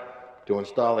Department to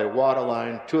install a water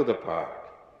line to the park.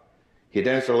 He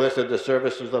then solicited the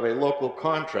services of a local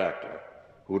contractor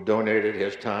who donated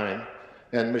his time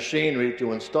and machinery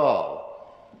to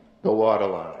install the water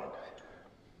line.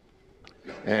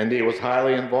 Andy was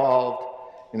highly involved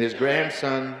in his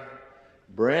grandson,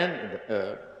 Brandon,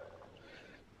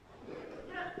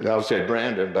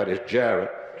 but it's Jarrett,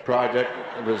 project,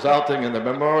 resulting in the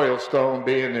memorial stone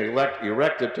being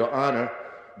erected to honor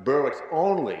Berwick's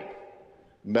only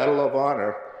Medal of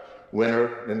Honor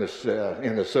winner in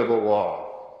the Civil War.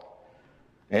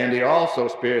 Andy also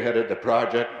spearheaded the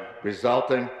project,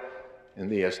 resulting in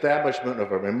the establishment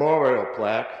of a memorial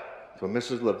plaque for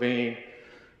Mrs. Levine,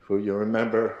 who you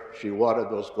remember she watered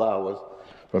those flowers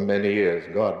for many years.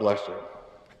 God bless her.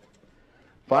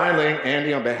 Finally,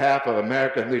 Andy, on behalf of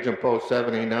American Legion Post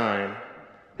 79,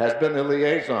 has been the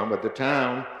liaison with the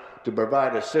town to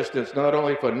provide assistance not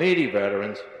only for needy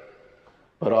veterans,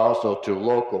 but also to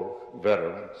local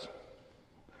veterans.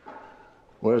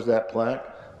 Where's that plaque?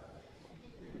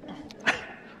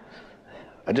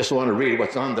 I just want to read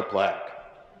what's on the plaque.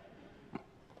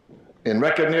 In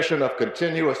recognition of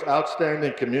continuous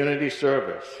outstanding community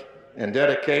service and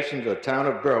dedication to the town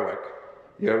of Berwick,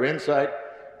 your insight,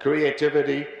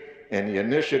 creativity, and the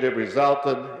initiative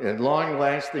resulted in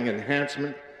long-lasting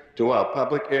enhancement to our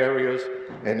public areas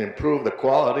and improve the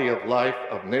quality of life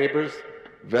of neighbors,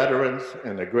 veterans,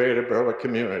 and the greater Berwick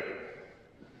community.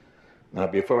 Now,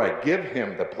 before I give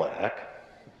him the plaque,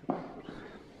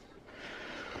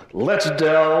 let's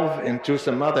delve into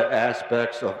some other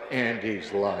aspects of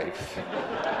Andy's life.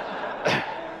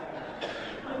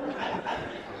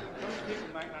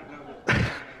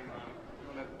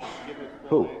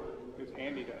 Who? It's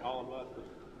Andy to all of us.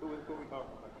 Who are we talking about?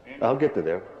 Andy? I'll get to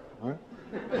there. All right?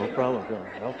 No problem, John.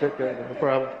 I'll take care of it. No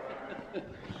problem.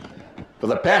 For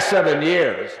the past 7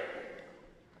 years,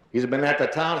 he's been at the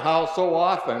town hall so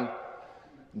often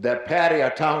that Patty, our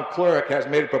town clerk, has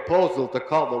made a proposal to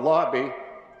call the lobby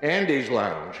Andy's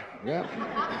Lounge. Yeah.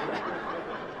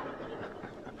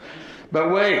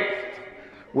 But wait,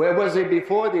 where was he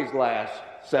before these last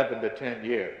 7 to 10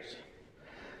 years?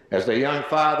 As a young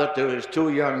father to his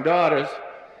 2 young daughters,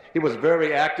 he was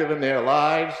very active in their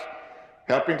lives,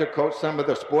 helping to coach some of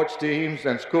the sports teams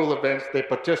and school events they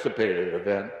participated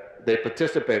in.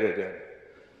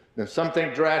 Then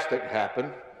something drastic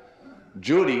happened.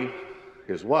 Judy,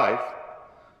 his wife,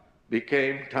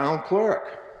 became town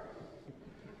clerk.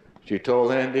 She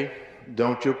told Andy,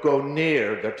 "Don't you go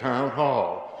near the town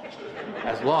hall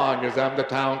as long as I'm the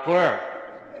town clerk."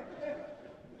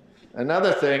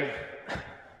 Another thing,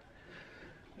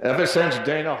 ever since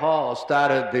Dana Hall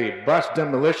started the bus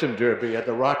demolition derby at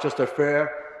the Rochester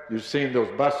Fair, you've seen those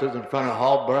buses in front of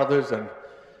Hall Brothers and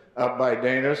up by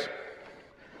Dana's.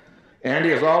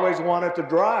 Andy has always wanted to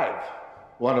drive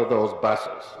one of those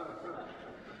buses.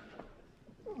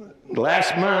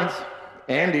 Last month,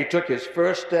 Andy took his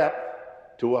first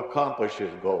step to accomplish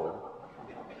his goal.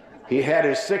 He had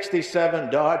his '67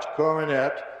 Dodge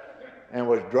Coronet and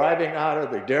was driving out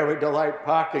of the Dairy Delight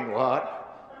parking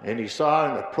lot, and he saw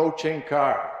an approaching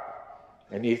car.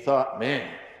 And he thought, man,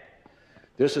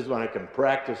 this is when I can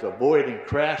practice avoiding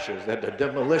crashes at the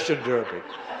demolition derby.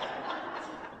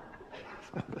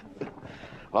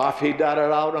 Off he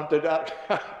darted out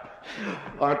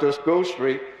onto School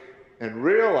Street, and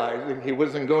realizing he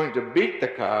wasn't going to beat the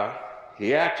car,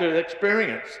 he actually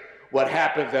experienced what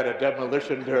happens at a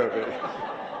demolition derby.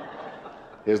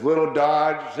 His little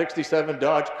 '67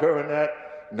 Dodge Coronet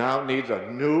now needs a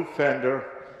new fender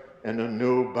and a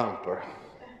new bumper.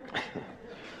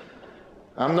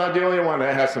 I'm not the only one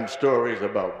that has some stories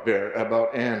about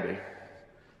Andy.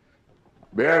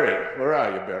 Barry, where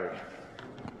are you, Barry?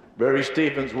 Barry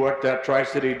Stevens worked at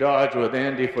Tri-City Dodge with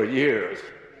Andy for years.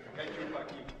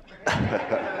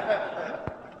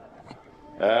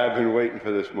 I've been waiting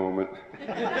for this moment.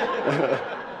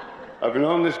 I've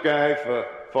known this guy for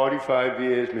 45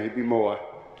 years, maybe more.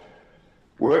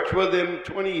 Worked with him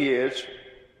 20 years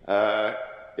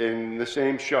in the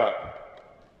same shop.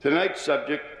 Tonight's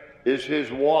subject is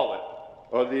his wallet,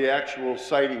 or the actual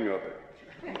sighting of it.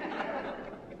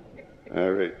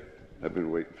 All right, I've been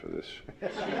waiting for this.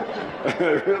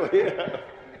 I really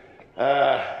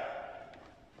have.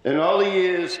 In all the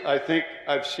years, I think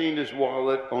I've seen his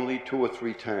wallet only 2 or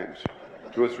 3 times.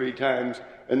 2 or 3 times,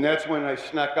 and that's when I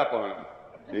snuck up on him.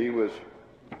 He was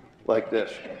like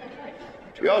this.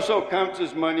 He also counts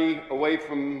his money away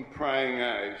from prying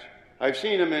eyes. I've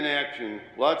seen him in action,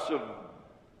 lots of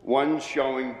ones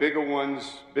showing, bigger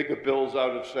bills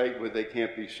out of sight where they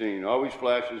can't be seen. Always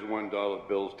flashes $1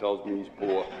 bills, tells me he's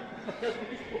poor.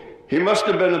 He must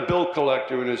have been a bill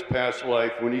collector in his past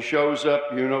life. When he shows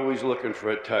up, you know he's looking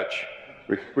for a touch.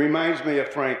 Reminds me of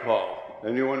Frank Hall.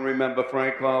 Anyone remember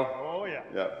Frank Hall? Oh, yeah.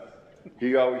 Yeah.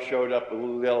 He always showed up with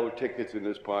little yellow tickets in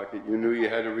his pocket. You knew you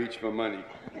had to reach for money.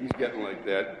 He's getting like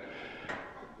that.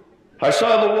 I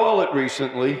saw the wallet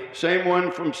recently, same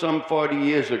one from some 40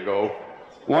 years ago.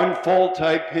 One full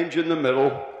type hinge in the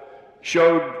middle,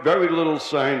 showed very little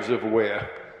signs of wear.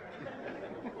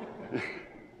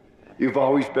 You've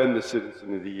always been the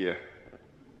Citizen of the Year.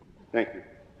 Thank you.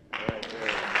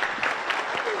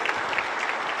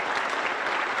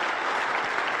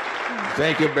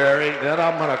 Thank you, Barry. Then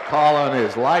I'm going to call on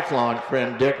his lifelong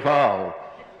friend, Dick Hall,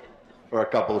 for a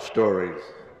couple of stories.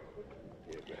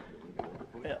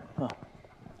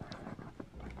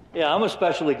 Yeah, I'm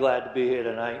especially glad to be here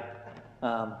tonight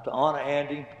to honor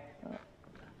Andy,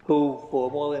 who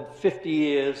for more than 50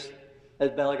 years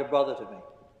has been like a brother to me.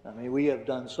 I mean, we have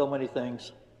done so many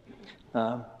things.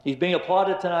 He's being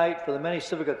applauded tonight for the many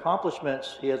civic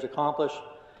accomplishments he has accomplished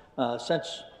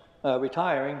since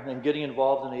retiring and getting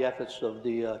involved in the efforts of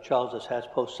the Charles S. Hatch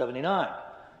Post 79.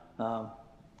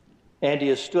 Andy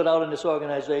has stood out in this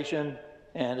organization,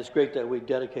 and it's great that we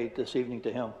dedicate this evening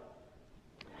to him.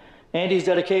 Andy's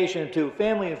dedication to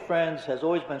family and friends has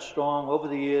always been strong. Over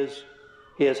the years,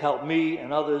 he has helped me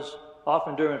and others,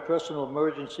 often during personal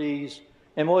emergencies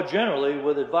and more generally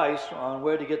with advice on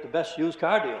where to get the best used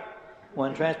car deal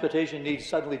when transportation needs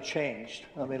suddenly changed.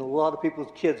 I mean, a lot of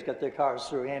people's kids got their cars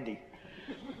through Andy.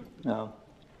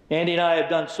 Andy and I have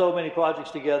done so many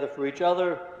projects together for each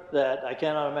other that I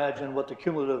cannot imagine what the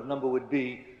cumulative number would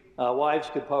be. Wives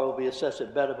could probably assess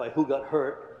it better by who got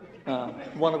hurt.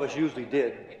 One of us usually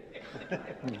did.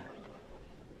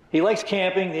 He likes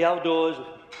camping, the outdoors.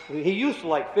 He used to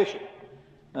like fishing.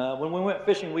 When we went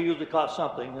fishing, we usually caught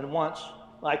something, and once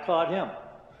I caught him.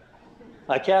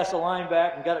 I cast a line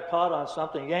back and got it caught on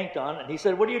something, yanked on it, and he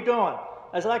said, "What are you doing?"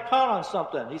 I said, "I caught on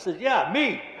something." He said, "Yeah,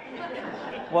 me."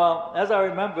 Well, as I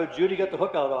remember, Judy got the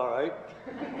hook out all right,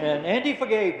 and Andy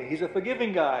forgave me. He's a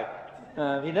forgiving guy.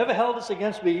 He never held this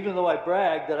against me, even though I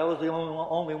bragged that I was the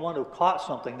only one who caught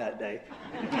something that day.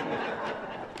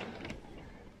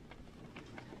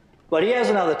 But he has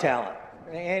another talent.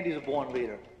 Andy's a born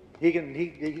leader.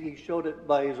 He showed it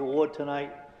by his award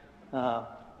tonight.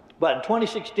 But in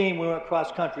 2016, we went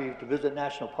cross country to visit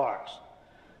national parks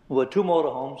with 2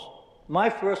 motorhomes. My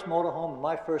first motorhome and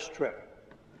my first trip.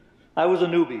 I was a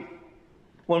newbie.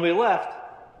 When we left,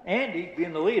 Andy,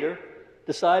 being the leader,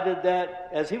 decided that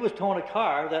as he was towing a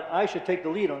car, that I should take the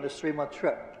lead on this 3-month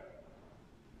trip.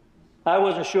 I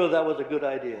wasn't sure that was a good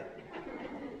idea.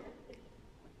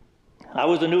 I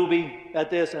was a newbie at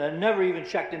this, and I never even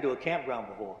checked into a campground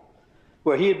before,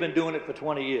 where he had been doing it for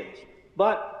 20 years.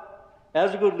 But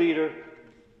as a good leader,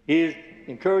 he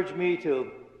encouraged me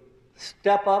to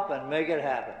step up and make it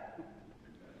happen.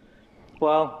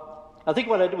 Well, I think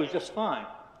what I did was just fine.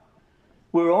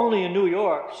 We were only in New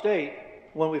York State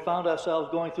when we found ourselves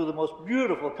going through the most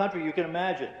beautiful country you can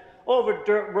imagine. Over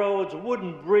dirt roads,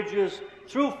 wooden bridges,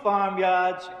 through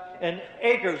farmyards, and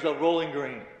acres of rolling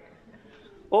green.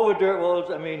 Over dirt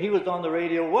roads, I mean, he was on the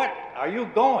radio. "What are you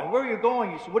going? Where are you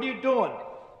going?" He said, "What are you doing?"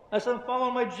 I said, "I'm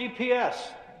following my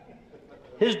GPS."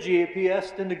 His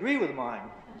GPS didn't agree with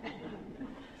mine.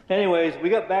 Anyways, we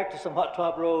got back to some hot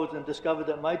top roads and discovered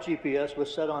that my GPS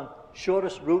was set on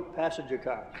shortest route passenger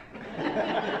car.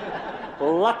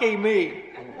 Lucky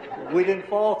me. We didn't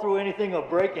fall through anything or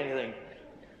break anything.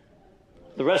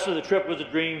 The rest of the trip was a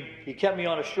dream. He kept me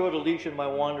on a shorter leash in my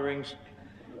wanderings,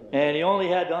 and he only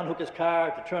had to unhook his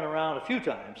car to turn around a few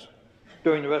times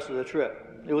during the rest of the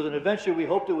trip. It was an adventure we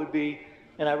hoped it would be,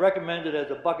 and I recommend it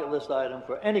as a bucket list item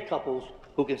for any couples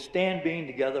who can stand being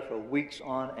together for weeks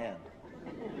on end.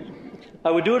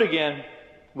 I would do it again.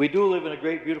 We do live in a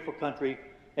great, beautiful country,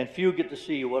 and few get to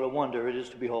see what a wonder it is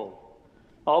to behold.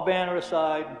 All banter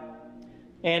aside,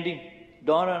 Andy,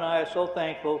 Donna, and I are so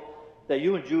thankful that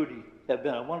you and Judy have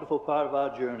been a wonderful part of our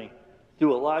journey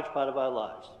through a large part of our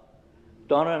lives.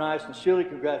 Donna and I sincerely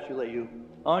congratulate you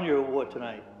on your award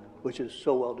tonight, which is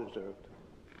so well deserved.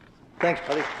 Thanks,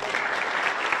 buddy.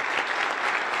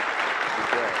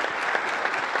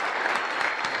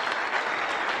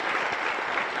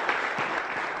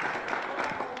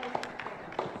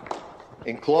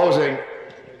 In closing,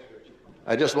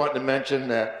 I just want to mention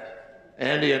that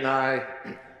Andy and I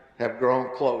have grown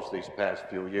close these past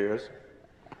few years.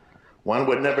 One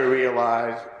would never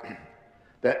realize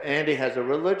that Andy has a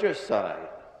religious side.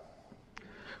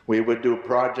 We would do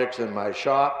projects in my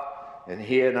shop, and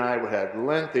he and I would have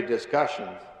lengthy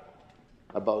discussions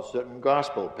about certain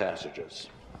gospel passages.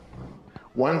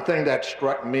 One thing that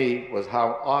struck me was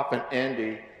how often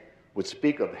Andy would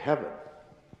speak of heaven,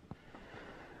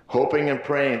 hoping and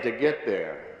praying to get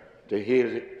there, to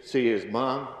see his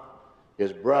mom,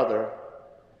 his brother,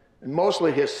 and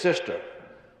mostly his sister,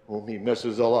 whom he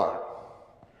misses a lot.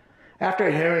 After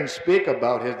hearing him speak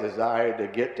about his desire to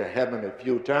get to heaven a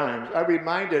few times, I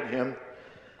reminded him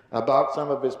about some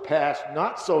of his past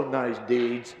not-so-nice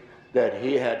deeds that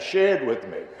he had shared with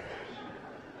me.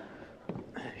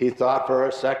 He thought for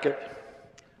a second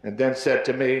and then said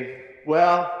to me,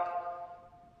 "Well,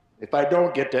 if I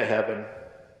don't get to heaven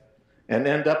and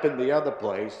end up in the other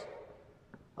place,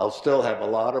 I'll still have a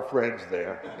lot of friends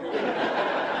there."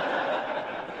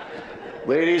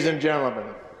 Ladies and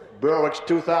gentlemen, Berwick's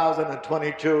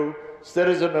 2022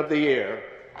 Citizen of the Year,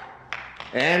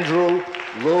 Andrew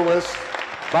Lewis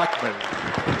Buckman.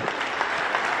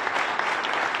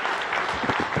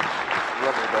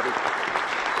 Love you, buddy.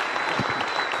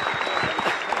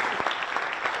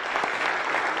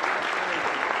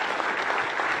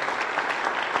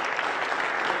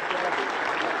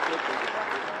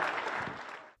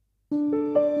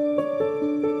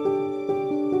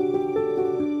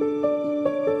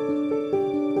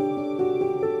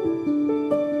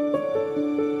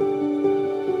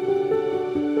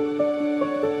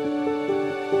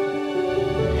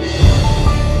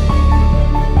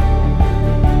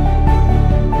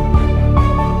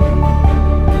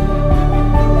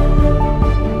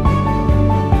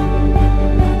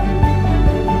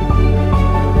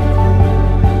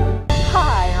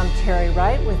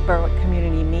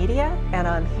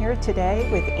 today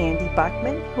with Andy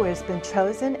Buckman, who has been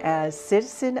chosen as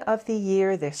Citizen of the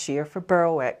Year this year for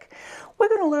Berwick. We're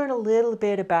going to learn a little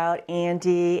bit about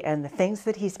Andy and the things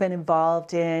that he's been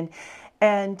involved in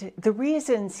and the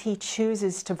reasons he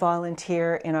chooses to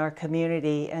volunteer in our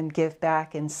community and give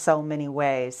back in so many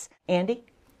ways. Andy,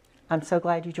 I'm so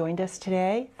glad you joined us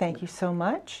today. Thank you so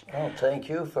much. Well, thank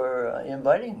you for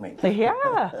inviting me.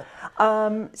 Yeah.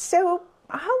 So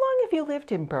how long have you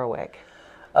lived in Berwick?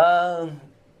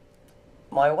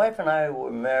 My wife and I were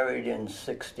married in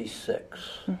 '66.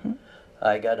 Mm-hmm.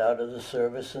 I got out of the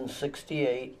service in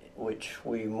 '68, which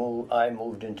I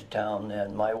moved into town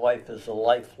then. My wife is a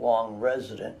lifelong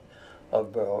resident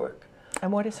of Berwick.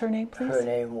 And what is her name, please? Her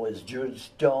name was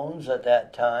Judith Jones at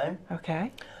that time.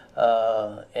 Okay.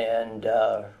 And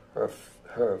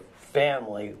her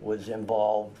family was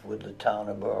involved with the town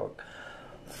of Berwick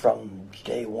from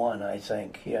day one, I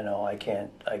think. You know, I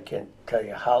can't tell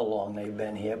you how long they've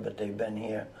been here, but they've been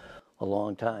here a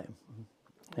long time.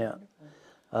 Yeah.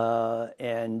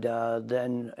 And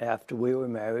then after we were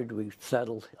married, we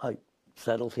settled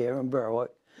here in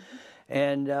Berwick.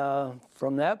 And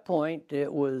from that point,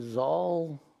 it was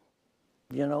all,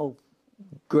 you know,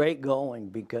 great going,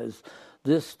 because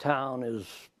this town is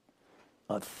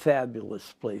a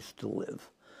fabulous place to live.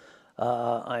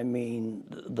 I mean,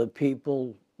 the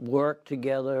people work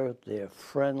together, they're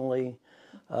friendly.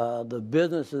 The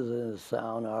businesses in this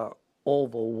town are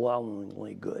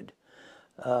overwhelmingly good.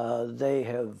 They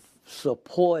have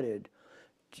supported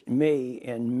me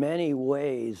in many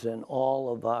ways in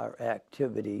all of our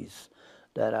activities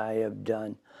that I have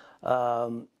done.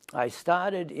 I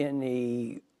started in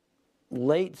the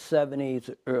late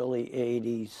 70s, early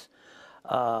 80s.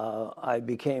 I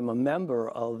became a member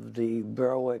of the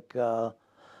Berwick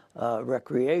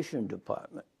Recreation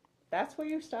Department. That's where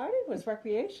you started, was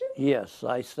recreation? Yes,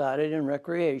 I started in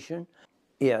recreation.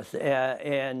 Yes,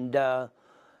 and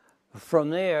from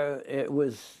there it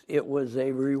was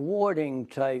a rewarding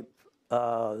type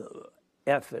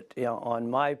effort, you know, on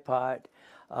my part.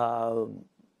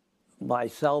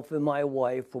 Myself and my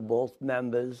wife were both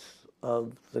members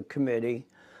of the committee,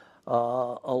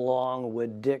 along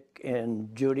with Dick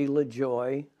and Judy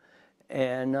LaJoy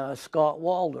and Scott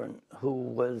Waldron, who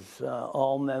was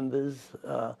all members,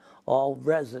 all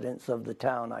residents of the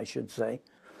town, I should say.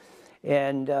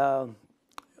 And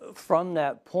from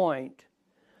that point,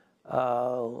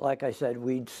 like I said,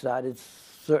 we started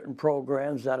certain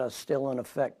programs that are still in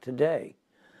effect today.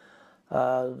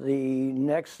 The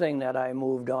next thing that I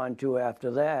moved on to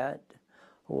after that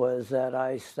was that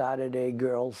I started a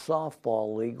girls'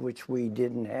 softball league, which we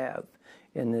didn't have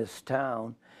in this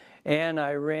town. And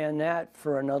I ran that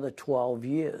for another 12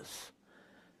 years.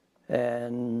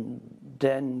 And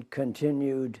then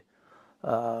continued,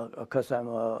 because I'm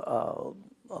a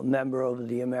member of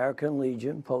the American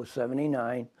Legion, Post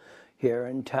 79, here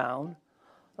in town.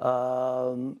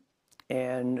 And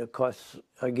of course,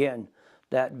 again,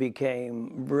 that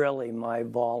became really my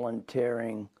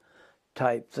volunteering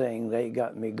type thing. They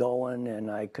got me going, and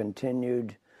I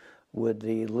continued with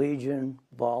the Legion,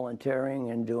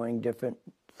 volunteering and doing different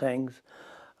things.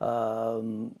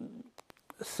 Some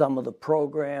of the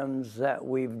programs that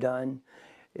we've done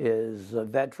is a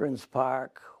Veterans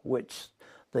Park, which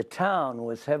the town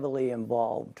was heavily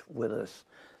involved with us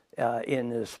in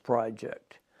this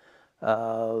project.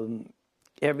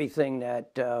 Everything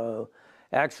that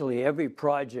actually, every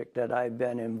project that I've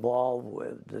been involved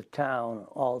with, the town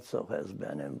also has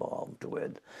been involved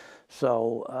with.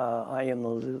 So I am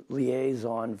the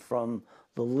liaison from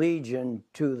the Legion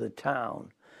to the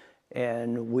town,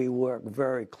 and we work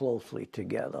very closely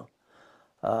together.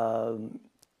 And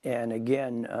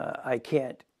again, I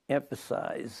can't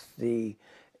emphasize the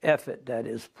effort that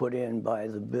is put in by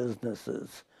the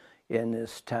businesses in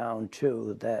this town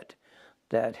too, that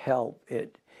help.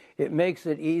 It makes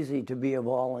it easy to be a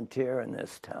volunteer in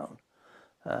this town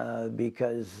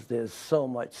because there's so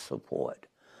much support.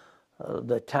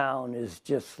 The town is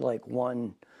just like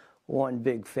one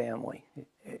big family,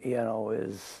 you know,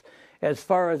 as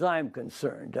far as I'm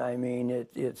concerned. I mean,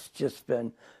 it's just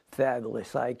been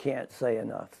fabulous. I can't say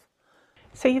enough.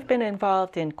 So you've been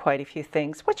involved in quite a few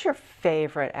things. What's your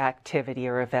favorite activity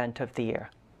or event of the year?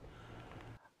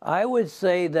 I would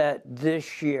say that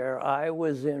this year I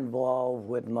was involved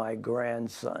with my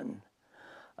grandson.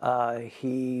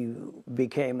 He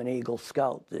became an Eagle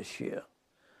Scout this year.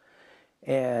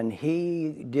 And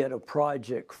he did a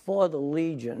project for the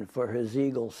Legion for his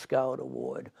Eagle Scout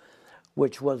Award,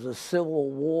 which was a Civil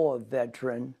War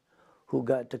veteran who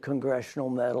got the Congressional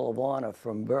Medal of Honor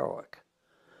from Berwick.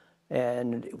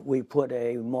 And we put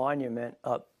a monument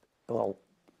up, well,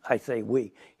 I say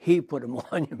we, he put a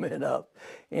monument up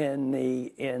at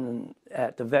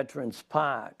the Veterans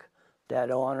Park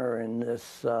that honoring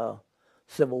this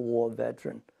Civil War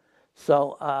veteran.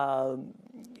 So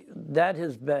that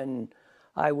has been,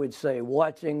 I would say,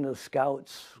 watching the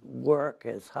Scouts work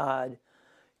as hard.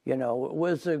 You know, it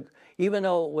was even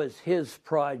though it was his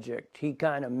project, he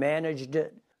kind of managed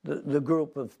it. The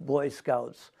group of Boy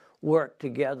Scouts worked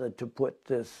together to put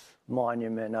this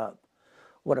monument up.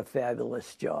 What a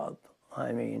fabulous job.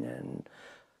 I mean, and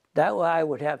that I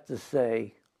would have to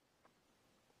say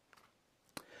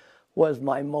was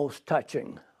my most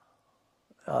touching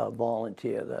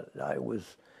volunteer that I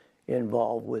was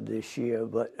involved with this year.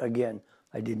 But again,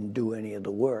 I didn't do any of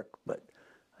the work, but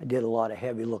I did a lot of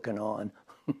heavy looking on.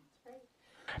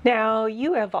 Now,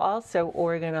 you have also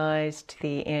organized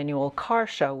the annual car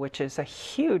show, which is a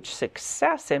huge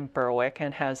success in Berwick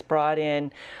and has brought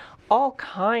in all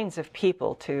kinds of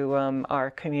people to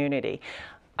our community.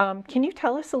 Can you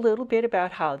tell us a little bit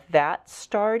about how that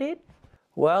started?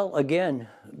 Well, again,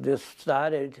 this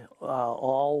started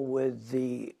all with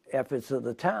the efforts of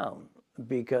the town,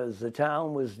 because the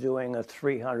town was doing a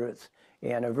 300th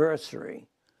anniversary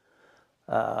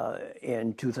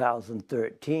in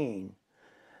 2013.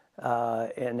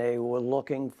 And they were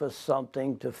looking for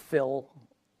something to fill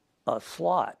a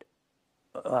slot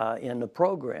in the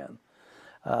program.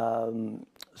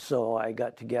 So I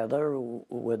got together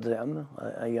with them,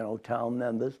 you know, town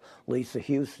members, Lisa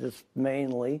Hustis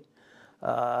mainly,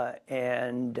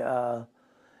 and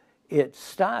it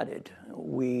started.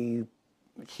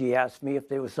 She asked me if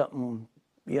there was something,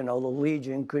 you know, the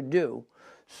Legion could do.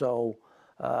 So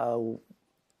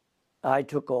I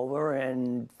took over,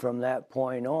 and from that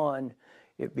point on,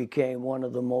 it became one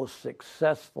of the most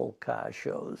successful car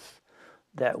shows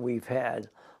that we've had.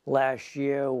 Last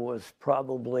year was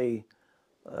probably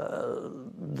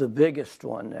the biggest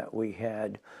one that we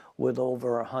had, with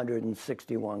over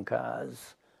 161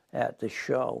 cars at the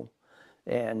show.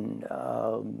 And,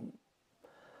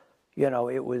 you know,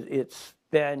 it's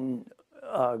been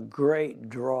a great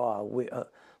draw.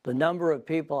 The number of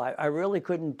people, I really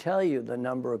couldn't tell you the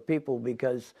number of people,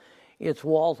 because it's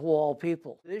wall-to-wall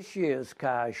people. This year's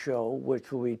car show,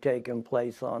 which will be taking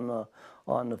place on the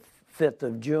 5th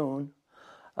of June,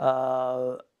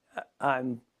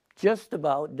 I'm just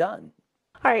about done.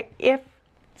 All right, if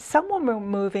someone were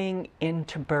moving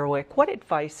into Berwick, what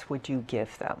advice would you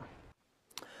give them?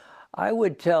 I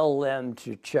would tell them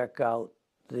to check out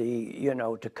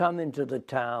to come into the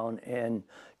town and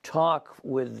talk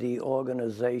with the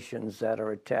organizations that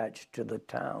are attached to the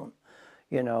town,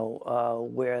 you know,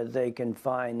 where they can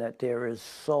find that there is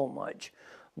so much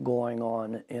going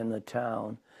on in the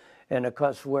town. And of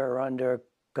course, we're under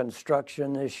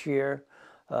construction this year.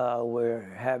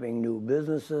 We're having new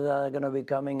businesses that are going to be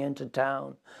coming into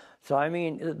town. So, I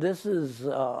mean, this is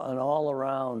an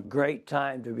all-around great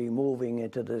time to be moving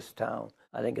into this town.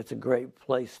 I think it's a great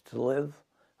place to live.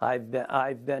 I've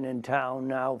been in town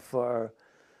now for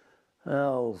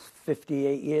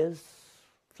 58 years,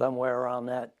 somewhere around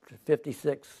that,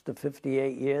 56 to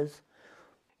 58 years.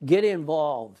 Get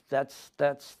involved. That's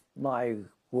my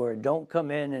word. Don't come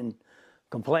in and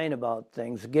complain about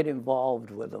things. Get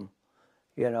involved with them,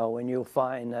 you know, and you'll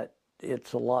find that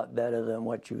it's a lot better than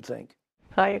what you think.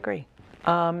 I agree.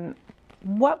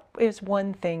 What is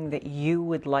one thing that you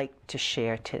would like to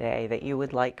share today, that you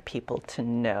would like people to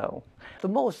know? The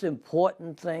most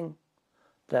important thing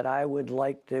that I would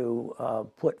like to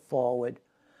put forward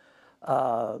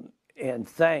and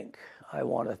I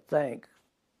want to thank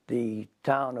the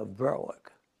town of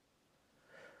Berwick,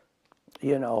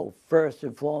 you know, first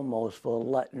and foremost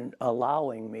for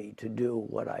allowing me to do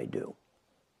what I do.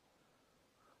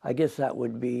 I guess that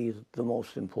would be the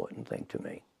most important thing to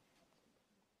me.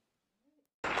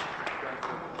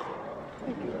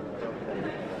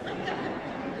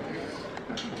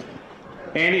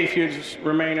 Andy, if you just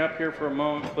remain up here for a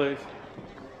moment, please.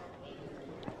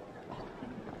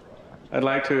 I'd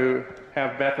like to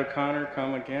have Beth O'Connor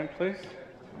come again, please.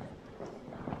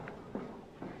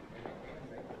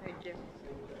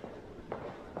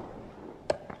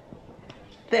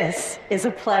 This is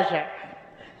a pleasure.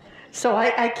 So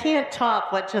I can't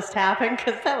top what just happened,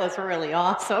 because that was really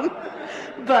awesome.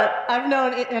 But I've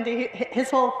known Andy, his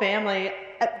whole family,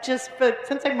 since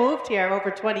I moved here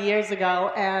over 20 years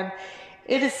ago, and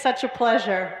it is such a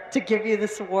pleasure to give you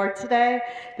this award today.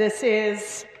 This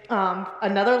is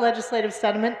another legislative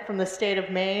sentiment from the state of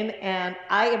Maine, and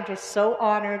I am just so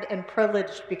honored and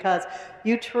privileged, because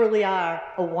you truly are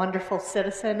a wonderful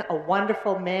citizen, a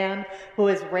wonderful man who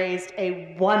has raised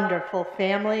a wonderful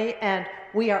family, and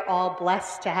we are all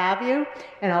blessed to have you,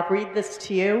 and I'll read this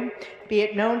to you. Be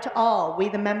it known to all, we,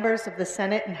 the members of the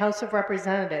Senate and House of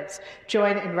Representatives,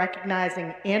 join in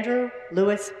recognizing Andrew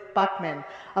Lewis Buckman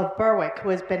of Berwick, who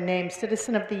has been named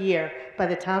Citizen of the Year by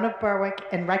the town of Berwick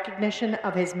in recognition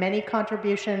of his many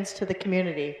contributions to the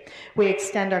community. We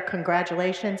extend our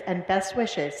congratulations and best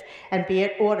wishes, and be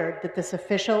it ordered that this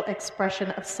official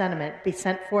expression of sentiment be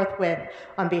sent forthwith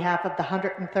on behalf of the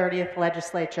 130th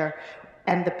Legislature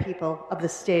and the people of the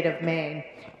state of Maine.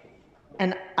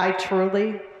 And I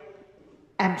truly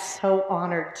am so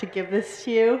honored to give this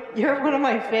to you. You're one of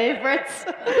my favorites.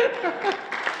 Thank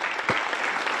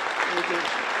you.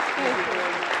 Thank you very much.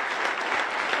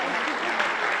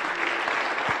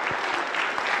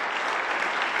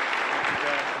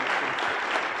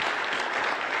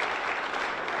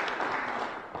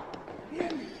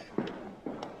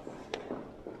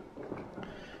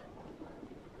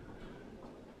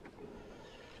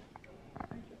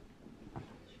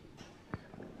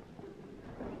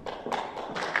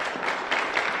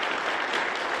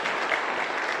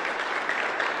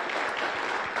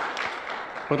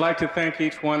 Would like to thank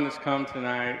each one that's come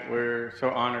tonight. We're so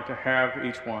honored to have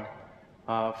each one.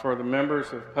 For the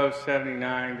members of Post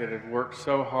 79 that have worked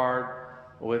so hard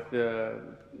with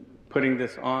putting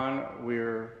this on,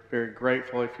 we're very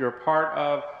grateful. If you're a part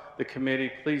of the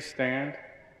committee, please stand.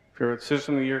 If you're a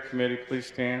Citizen of the Year committee, please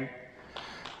stand.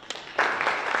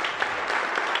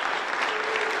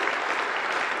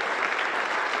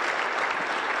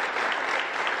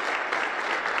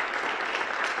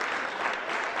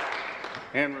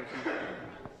 And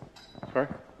sorry?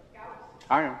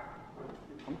 I am.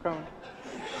 I'm coming.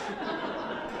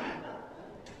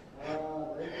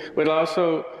 We'd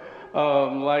also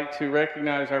like to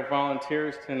recognize our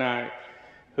volunteers tonight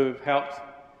who've helped,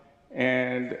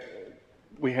 and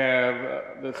we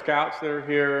have the scouts that are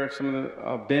here, some of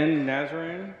the Ben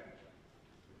Nazarian.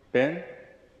 Ben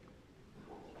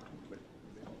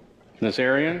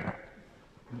Nazarian,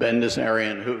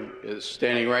 who is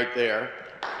standing right there.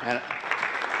 And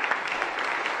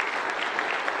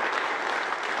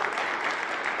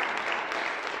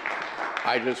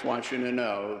I just want you to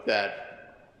know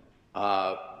that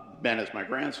Ben is my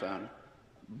grandson,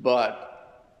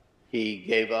 but he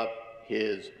gave up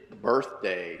his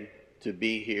birthday to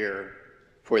be here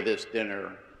for this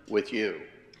dinner with you.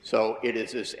 So it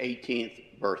is his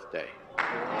 18th birthday.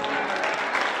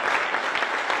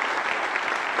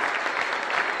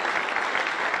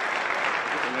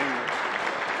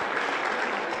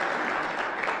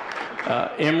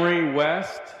 Emery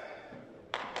West.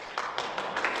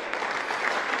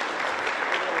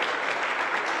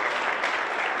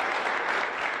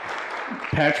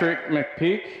 Patrick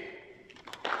McPeak.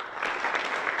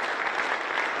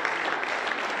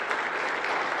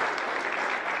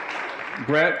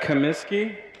 Brett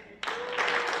Comiskey.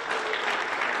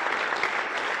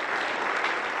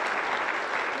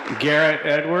 Garrett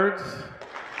Edwards.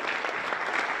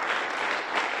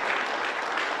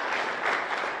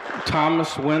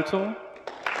 Thomas Wintle.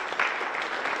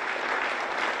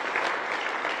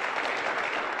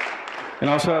 And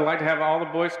also I'd like to have all the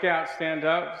Boy Scouts stand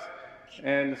up,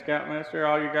 and the Scoutmaster,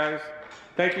 all you guys.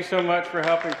 Thank you so much for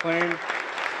helping clean and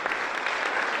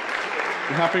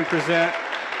helping present.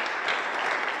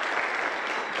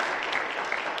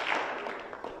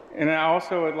 And I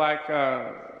also would like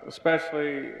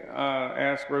especially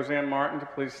ask Roseanne Martin to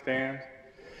please stand.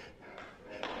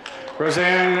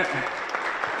 Roseanne.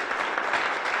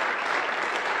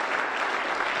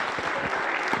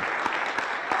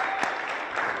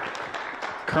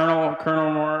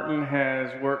 Colonel Martin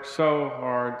has worked so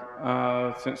hard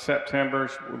since September.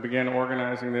 We began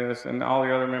organizing this, and all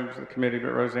the other members of the committee,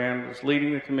 but Roseanne was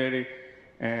leading the committee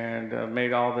and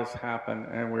made all this happen,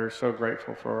 and we're so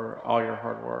grateful for all your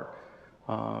hard work.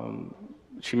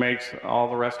 She makes all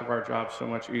the rest of our jobs so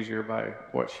much easier by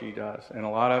what she does, and a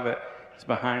lot of it is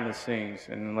behind the scenes,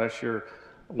 and unless you're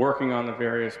working on the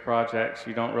various projects,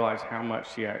 you don't realize how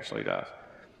much she actually does.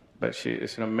 But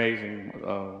it's an amazing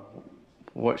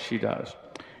what she does.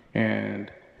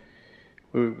 And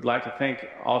we would like to thank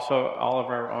also all of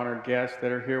our honored guests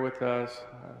that are here with us,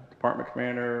 Department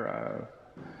Commander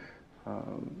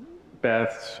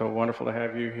Beth, so wonderful to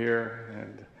have you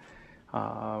here.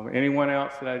 And anyone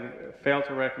else that I failed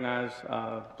to recognize,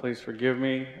 please forgive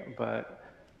me, but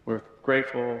we're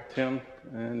grateful, Tim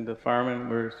and the firemen,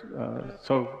 we're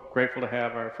so grateful to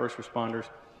have our first responders.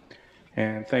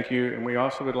 And thank you. And we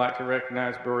also would like to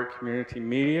recognize Berwick Community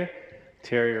Media,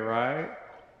 Terry Wright,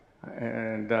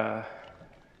 and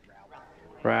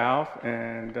Ralph,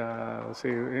 and let's see,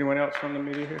 anyone else from the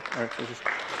media here? All right, so just...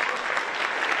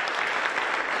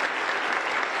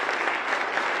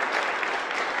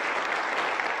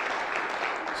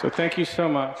 So thank you so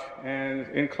much. And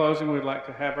in closing, we'd like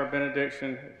to have our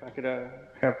benediction. If I could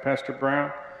have Pastor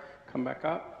Brown come back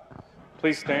up.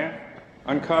 Please stand.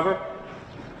 Uncover.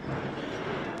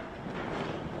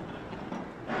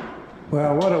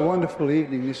 Well, what a wonderful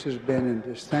evening this has been, and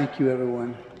just thank you,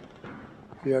 everyone,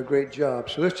 for your great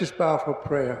job. So let's just bow for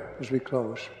prayer as we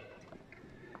close.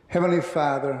 Heavenly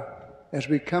Father, as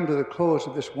we come to the close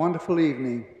of this wonderful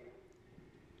evening,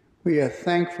 we are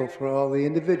thankful for all the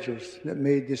individuals that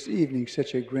made this evening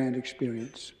such a grand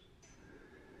experience.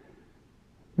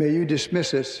 May you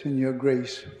dismiss us in your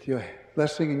grace, with your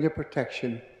blessing and your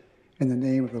protection, in the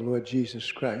name of the Lord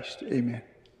Jesus Christ. Amen.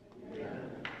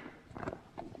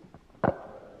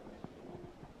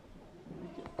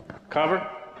 Cover.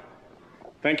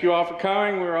 Thank you all for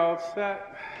coming. We're all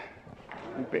set.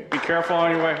 Be careful on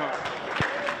your way home.